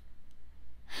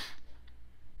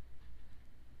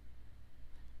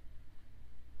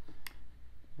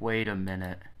 Wait a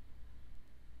minute.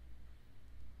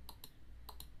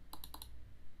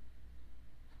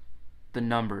 The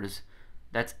numbers.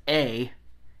 That's A,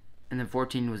 and then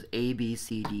 14 was A, B,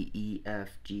 C, D, E,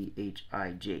 F, G, H,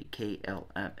 I, J, K, L,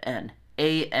 M, N.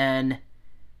 A, N,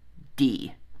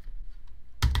 D.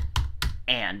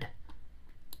 And.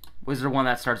 Was there one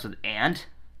that starts with and?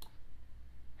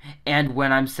 And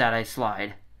when I'm sad, I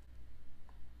slide.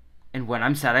 And when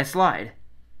I'm sad, I slide.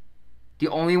 The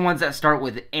only ones that start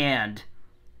with and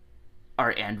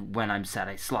are and when I'm sad,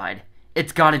 I slide.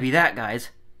 It's gotta be that, guys.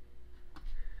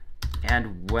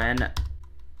 And when,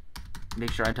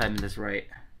 make sure I'm typing this right,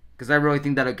 because I really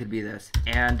think that it could be this.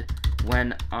 And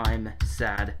when I'm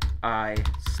sad, I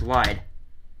slide.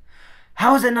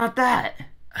 How is it not that?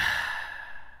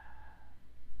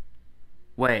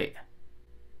 Wait.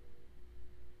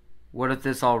 What if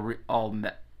this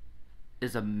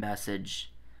is a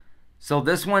message? So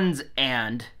this one's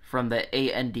and from the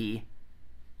A and D.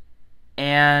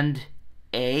 And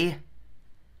A.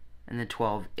 And then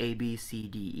 12, A, B, C,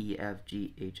 D, E, F,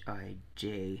 G, H, I, J,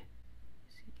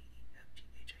 C, D, E, F, G,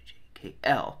 H, I, J, K,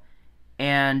 L.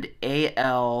 And A,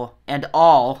 L, and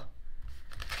all.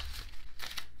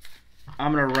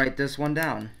 I'm going to write this one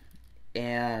down.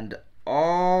 And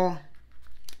all.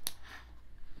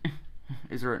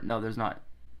 Is there, no, there's not.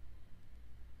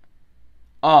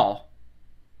 All.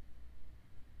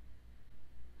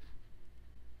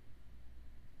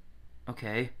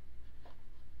 Okay.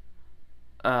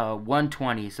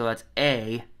 120, so that's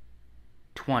A,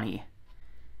 20.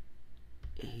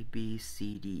 A, B,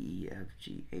 C, D, E, F,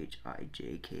 G, H, I,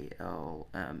 J, K, L,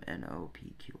 M, N, O,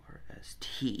 P, Q, R, S,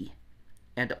 T.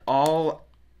 And all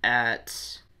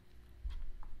at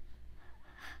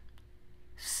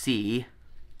C,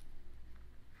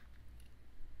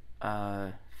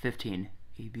 15.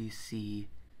 A, B, C,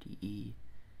 D, E,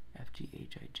 F, G,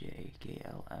 H, I, J, K,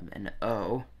 L, M, N,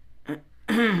 O.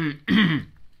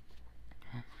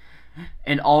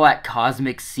 And all at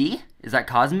cosmic C? Is that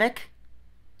cosmic?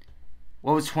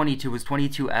 What was 22? Was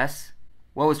 22 S?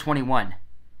 What was 21?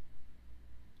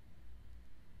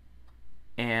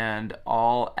 And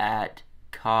all at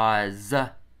cos.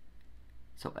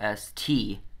 So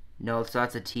ST. No, so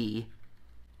that's a T.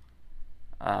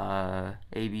 A,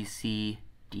 B, C,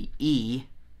 D, E.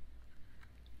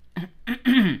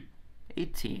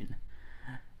 18.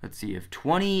 Let's see if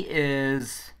 20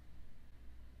 is...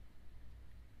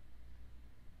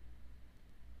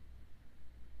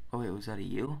 Oh wait, was that a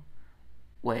U?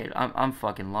 Wait, I'm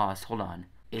fucking lost. Hold on.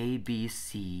 A, B,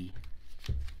 C.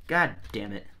 God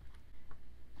damn it.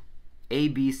 A,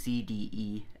 B, C, D,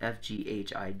 E, F, G,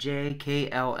 H, I, J,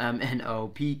 K, L, M, N, O,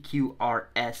 P, Q, R,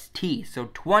 S, T. So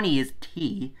 20 is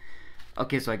T.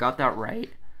 Okay, so I got that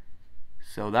right.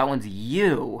 So that one's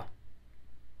U.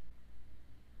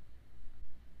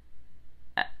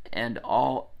 And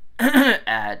all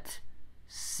at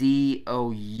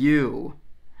C-O-U.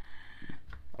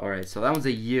 Alright, so that one's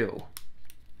a U.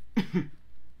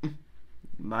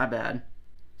 My bad.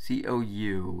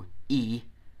 C-O-U-E.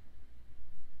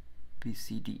 B,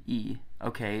 C, D, E.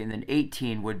 Okay, and then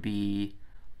 18 would be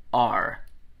R.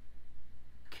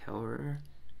 Couer.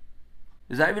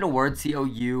 Is that even a word?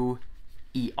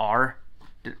 C-O-U-E-R?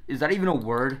 Is that even a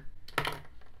word?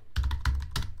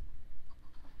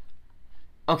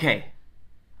 Okay.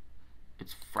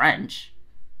 It's French.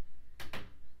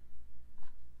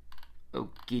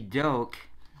 Okie doke.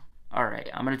 Alright,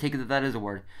 I'm gonna take it that that is a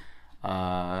word.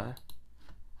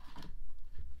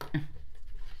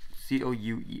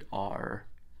 C-O-U-E-R.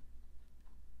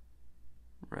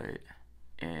 Right.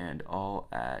 And all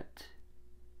at...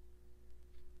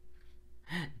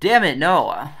 Damn it,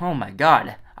 no. Oh my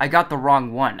god. I got the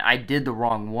wrong one. I did the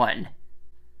wrong one.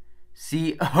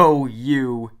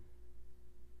 C-O-U...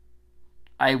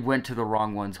 I went to the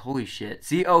wrong ones. Holy shit.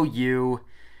 C-O-U...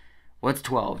 What's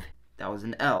 12? That was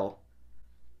an L.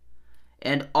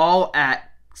 And all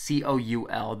at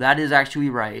C-O-U-L. That is actually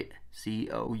right.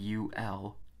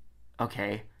 C-O-U-L.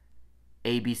 Okay.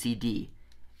 A-B-C-D.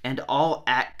 And all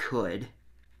at could.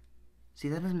 See,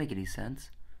 that doesn't make any sense.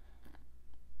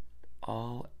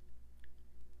 All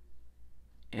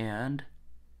and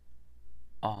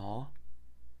all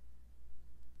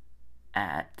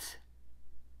at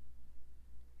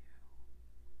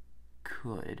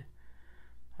could.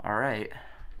 All right.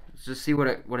 Let's just see what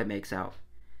it makes out.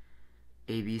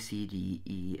 A, B, C, D,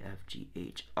 E, F, G,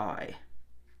 H, I.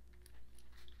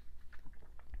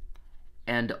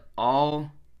 And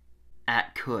all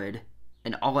at could.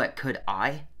 And all at could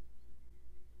I?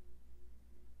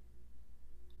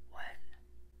 What?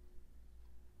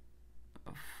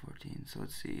 Oh, 14, so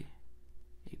let's see.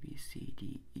 A, B, C,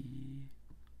 D, E.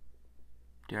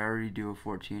 Did I already do a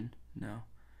 14? No.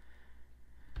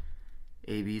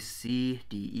 A, B, C,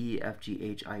 D, E, F, G,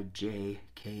 H, I, J,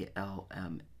 K, L,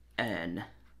 M, N.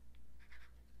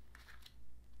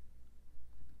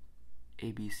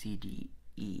 A, B, C, D,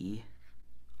 E.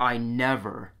 I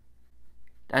never.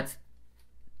 That's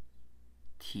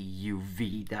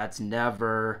T-U-V. That's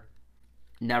never.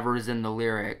 Never is in the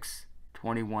lyrics.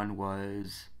 21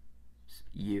 was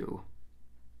U.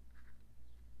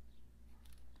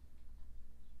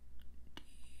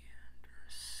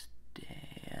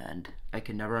 Understand. I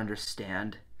can never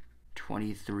understand.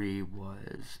 23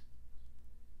 was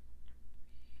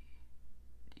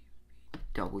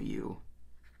W.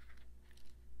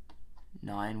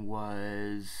 9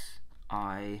 was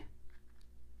I.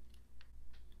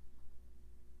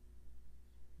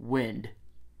 Wind.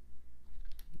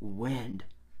 Wind.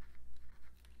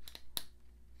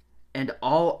 And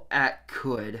all at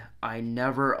could, I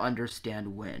never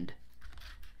understand wind.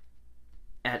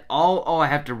 At all, oh, I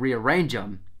have to rearrange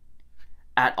them.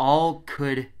 At all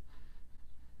could,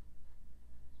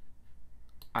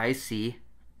 I see.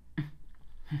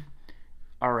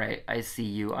 Alright, I see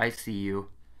you, I see you.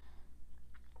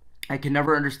 I can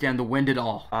never understand the wind at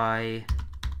all. I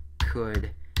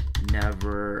could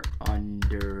never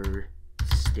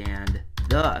understand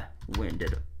the wind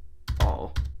at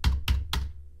all.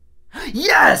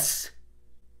 Yes!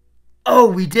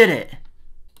 Oh, we did it.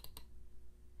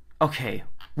 Okay.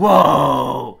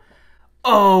 Whoa!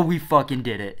 Oh, we fucking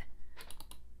did it.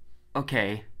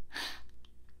 Okay.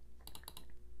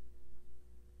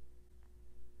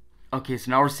 Okay,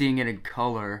 so now we're seeing it in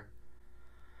color.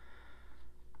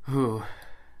 Ooh.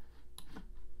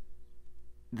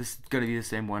 This is gonna be the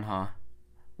same one, huh?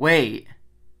 Wait.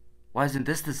 Why isn't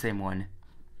this the same one?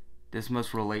 This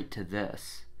must relate to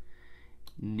this.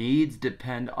 Needs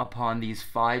depend upon these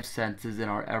 5 senses in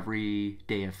our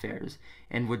everyday affairs,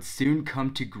 and would soon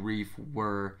come to grief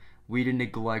were we to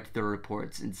neglect the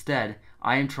reports. Instead,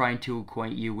 I am trying to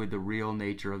acquaint you with the real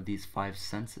nature of these 5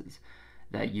 senses,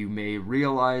 that you may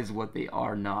realize what they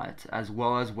are not, as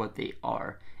well as what they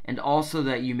are, and also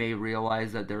that you may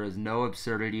realize that there is no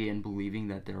absurdity in believing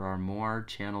that there are more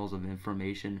channels of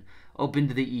information open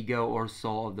to the ego or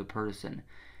soul of the person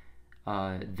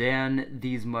than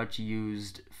these much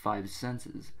used 5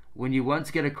 senses. When you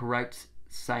once get a correct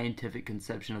scientific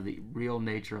conception of the real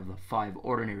nature of the 5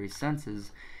 ordinary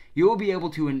senses, you will be able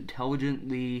to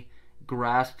intelligently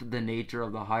grasp the nature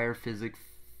of the higher physic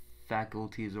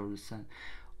faculties or the sense.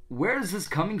 Where is this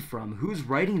coming from? Who's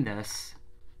writing this?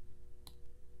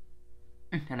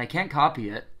 And I can't copy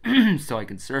it, so I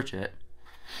can search it.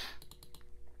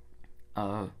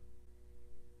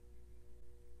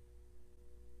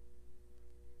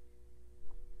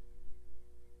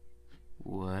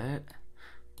 What?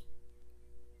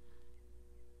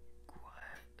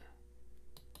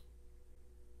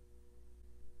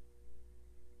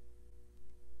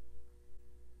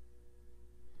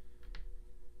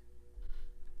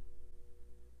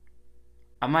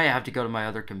 I might have to go to my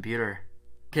other computer.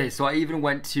 Okay, so I even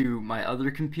went to my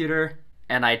other computer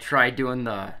and I tried doing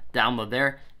the download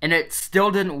there and it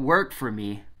still didn't work for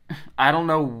me. I don't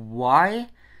know why,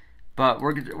 but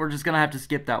we're just gonna have to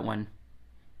skip that one.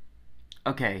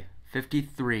 Okay,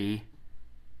 53.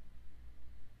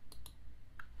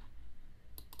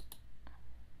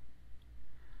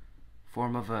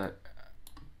 Form of a.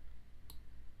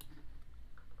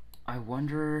 I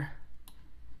wonder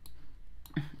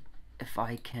if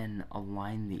I can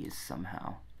align these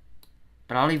somehow.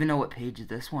 But I don't even know what page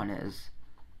this one is.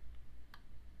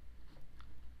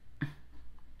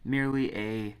 Merely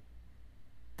a.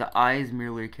 The eye is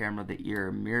merely a camera, the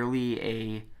ear merely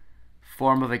a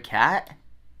form of a cat?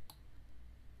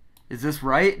 Is this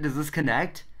right? Does this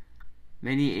connect?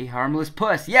 Many a harmless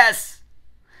puss. Yes!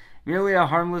 Merely a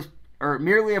harmless, or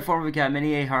merely a form of a cat,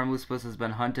 many a harmless puss has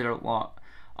been hunted along,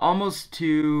 almost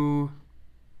to.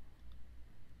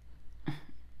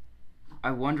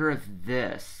 I wonder if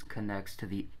this connects to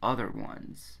the other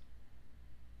ones.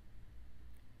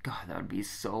 God, that would be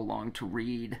so long to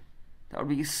read. That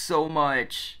would be so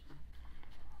much.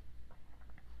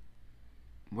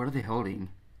 What are they holding?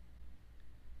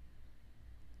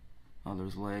 Oh,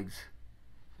 there's legs.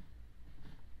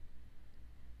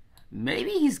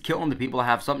 Maybe he's killing the people that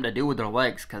have something to do with their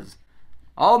legs, because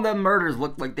all them murders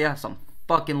look like they have some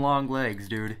fucking long legs,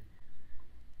 dude.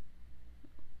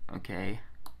 Okay.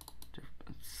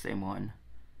 Same one.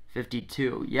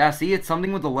 52. Yeah, see, it's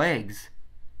something with the legs.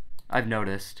 I've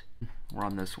noticed. We're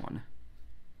on this one.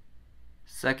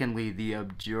 Secondly, they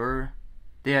abjure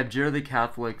the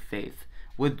Catholic faith,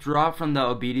 withdraw from the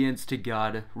obedience to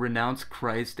God, renounce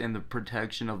Christ and the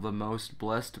protection of the most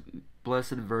blessed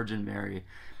Virgin Mary,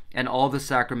 and all the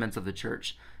sacraments of the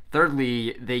Church.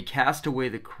 Thirdly, they cast away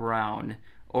the crown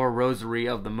or rosary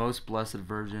of the most blessed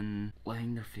Virgin,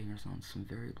 laying their fingers on some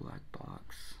very black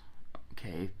box.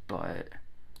 Okay, but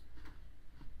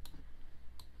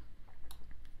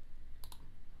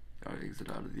gotta exit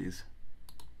out of these.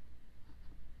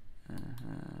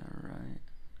 Right.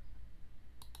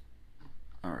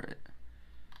 Alright.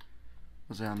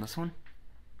 Was I on this one?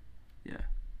 Yeah.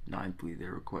 Ninthly, they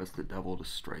request the devil to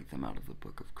strike them out of the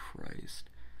book of Christ.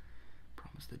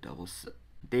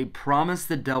 They promise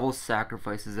the devil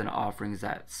sacrifices and offerings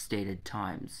at stated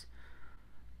times.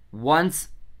 Once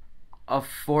a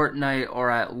fortnight or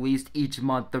at least each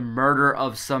month, the murder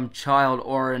of some child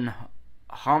or an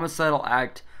homicidal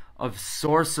act of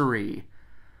sorcery.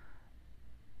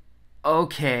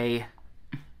 Okay.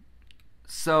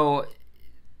 So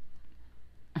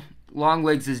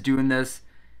Longlegs is doing this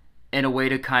in a way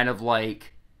to kind of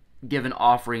like give an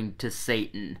offering to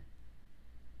Satan.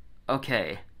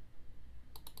 Okay.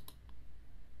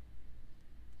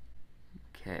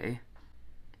 Okay.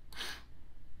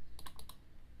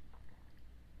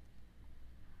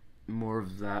 More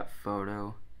of that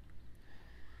photo.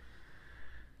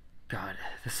 God,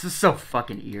 this is so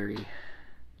fucking eerie.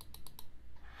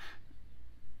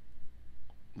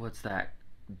 What's that?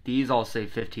 These all say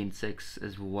 15:6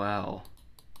 as well.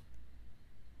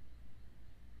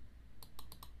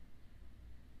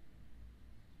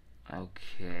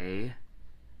 Okay.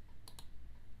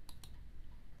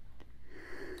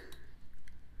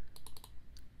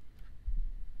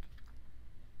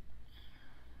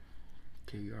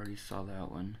 Okay, you already saw that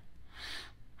one.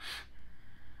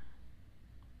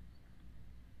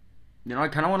 You know, I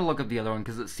kind of want to look up the other one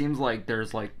because it seems like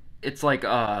there's like, it's like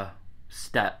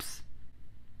steps.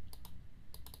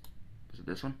 Is it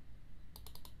this one?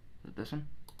 Is it this one?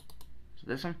 Is it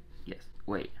this one? Yes.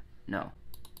 Wait, no.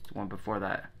 It's one before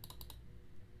that.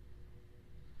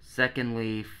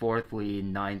 Secondly, fourthly,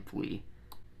 ninthly.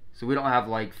 So we don't have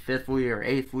like fifthly or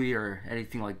eighthly or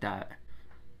anything like that.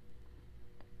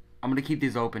 I'm gonna keep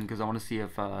these open because I want to see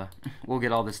if we'll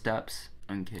get all the steps.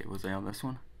 Okay, was I on this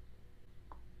one?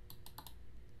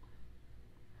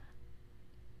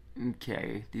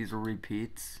 Okay, these are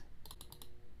repeats.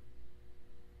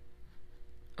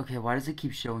 Okay, why does it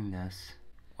keep showing this?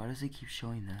 Why does it keep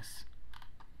showing this?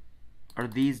 Are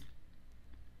these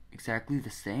exactly the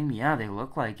same? Yeah, they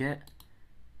look like it.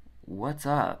 What's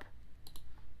up?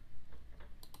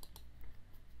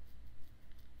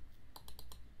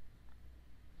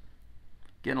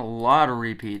 Getting a lot of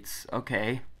repeats.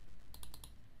 Okay.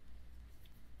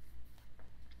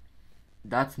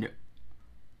 That's new.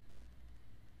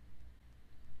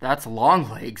 That's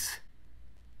Longlegs.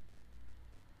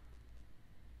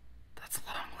 That's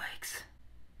Longlegs.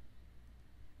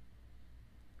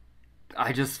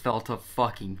 I just felt a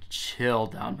fucking chill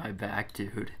down my back,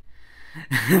 dude.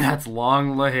 That's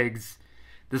Longlegs.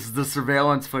 This is the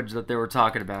surveillance footage that they were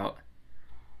talking about.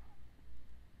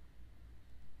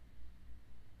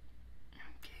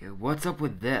 Okay, what's up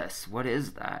with this? What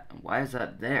is that? Why is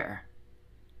that there?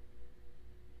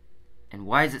 And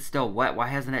why is it still wet? Why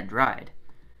hasn't it dried?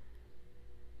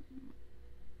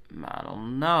 I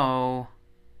don't know.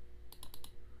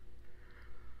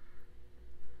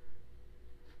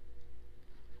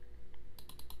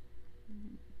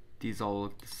 These all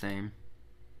look the same.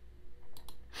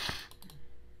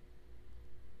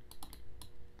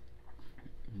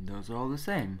 Those are all the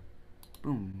same.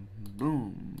 Boom,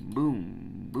 boom,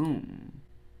 boom, boom,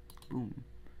 boom.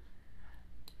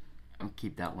 I'll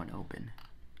keep that one open.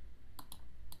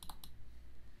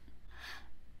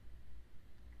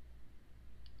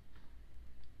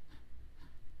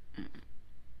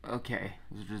 Okay,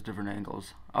 those are just different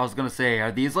angles. I was gonna say,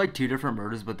 are these like two different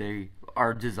murders, but they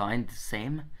are designed the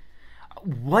same?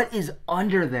 What is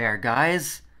under there,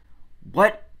 guys?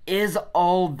 What is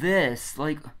all this?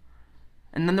 Like,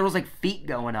 and then there was like feet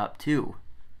going up too.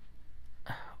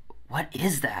 What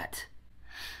is that?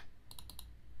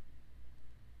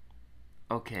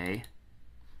 Okay.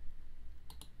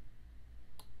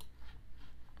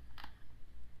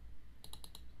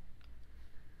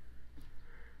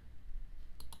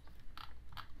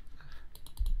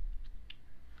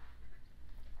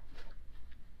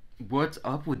 What's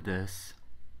up with this?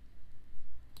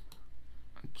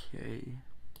 Okay.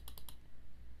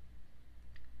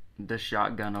 The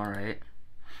shotgun, alright.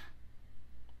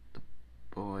 The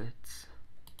bullets.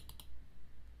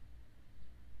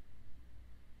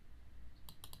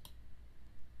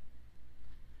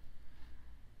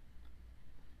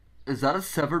 Is that a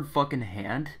severed fucking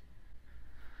hand?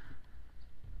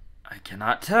 I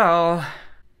cannot tell.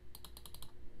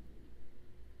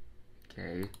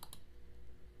 Okay.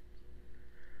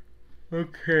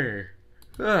 Okay.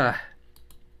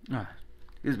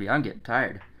 Excuse me, I'm getting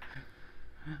tired.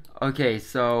 Okay,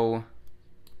 so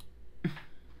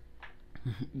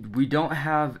we don't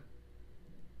have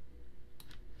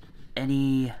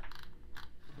anything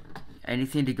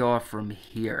to go off from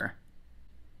here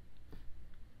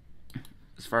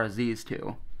as far as these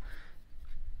two.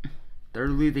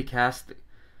 Thirdly, they cast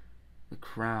the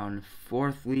crown.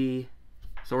 Fourthly,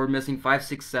 so we're missing 5,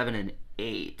 6, 7, and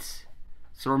 8.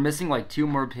 So we're missing like 2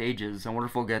 more pages. I wonder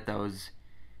if we'll get those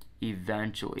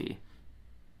eventually.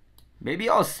 Maybe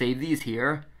I'll save these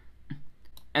here,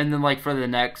 and then like for the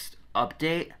next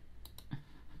update,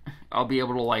 I'll be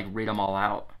able to like read them all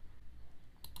out.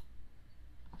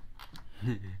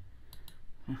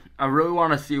 I really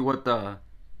want to see what the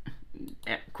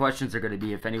questions are going to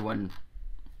be if anyone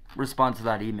responds to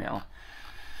that email.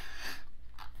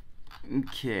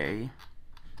 Okay.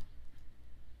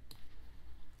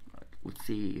 Let's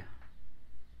see.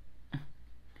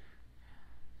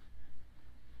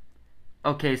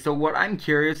 Okay, so what I'm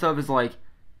curious of is like,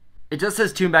 it just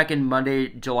says tune back in Monday,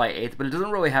 July 8th, but it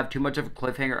doesn't really have too much of a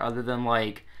cliffhanger other than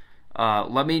like,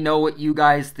 let me know what you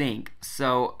guys think.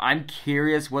 So I'm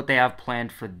curious what they have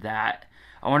planned for that.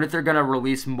 I wonder if they're going to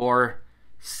release more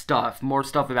stuff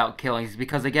about killings,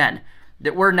 because again,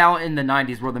 that we're now in the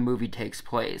 90s where the movie takes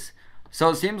place.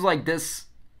 So it seems like this,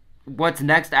 what's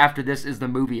next after this is the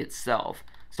movie itself.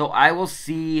 So I will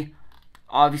see,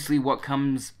 obviously, what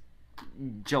comes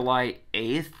July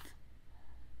 8th.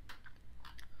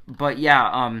 But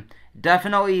yeah,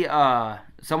 definitely,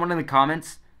 someone in the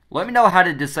comments, let me know how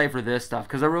to decipher this stuff,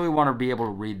 because I really want to be able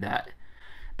to read that.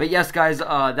 But yes, guys,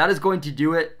 that is going to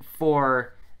do it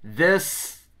for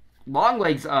this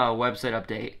Longlegs website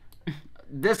update.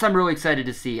 This I'm really excited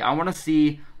to see. I want to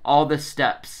see all the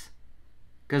steps,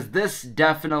 because this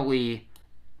definitely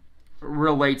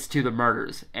relates to the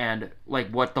murders and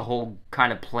like what the whole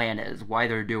kind of plan is, why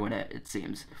they're doing it, it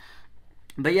seems.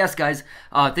 But yes, guys,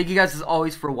 thank you guys as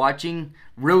always for watching.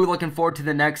 Really looking forward to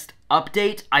the next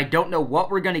update. I don't know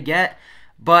what we're going to get,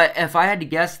 but if I had to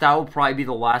guess, that will probably be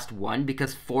the last one,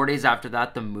 because 4 days after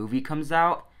that, the movie comes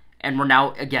out, and we're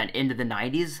now, again, into the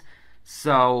 90s.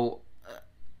 So,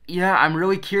 yeah, I'm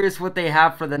really curious what they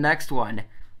have for the next one.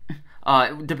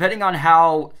 Depending on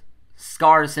how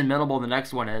scarce and minimal the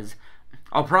next one is,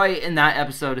 I'll probably, in that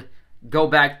episode, go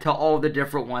back to all the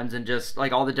different ones and just,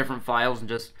 like, all the different files and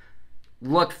just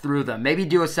look through them. Maybe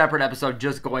do a separate episode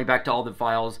just going back to all the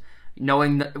files,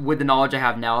 knowing with the knowledge I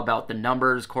have now about the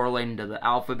numbers correlating to the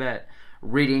alphabet,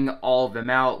 reading all of them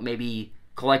out, maybe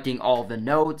collecting all the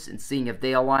notes and seeing if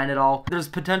they align at all. There's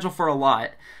potential for a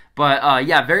lot. But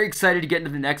yeah, very excited to get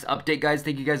into the next update, guys.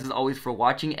 Thank you guys as always for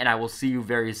watching, and I will see you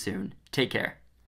very soon. Take care.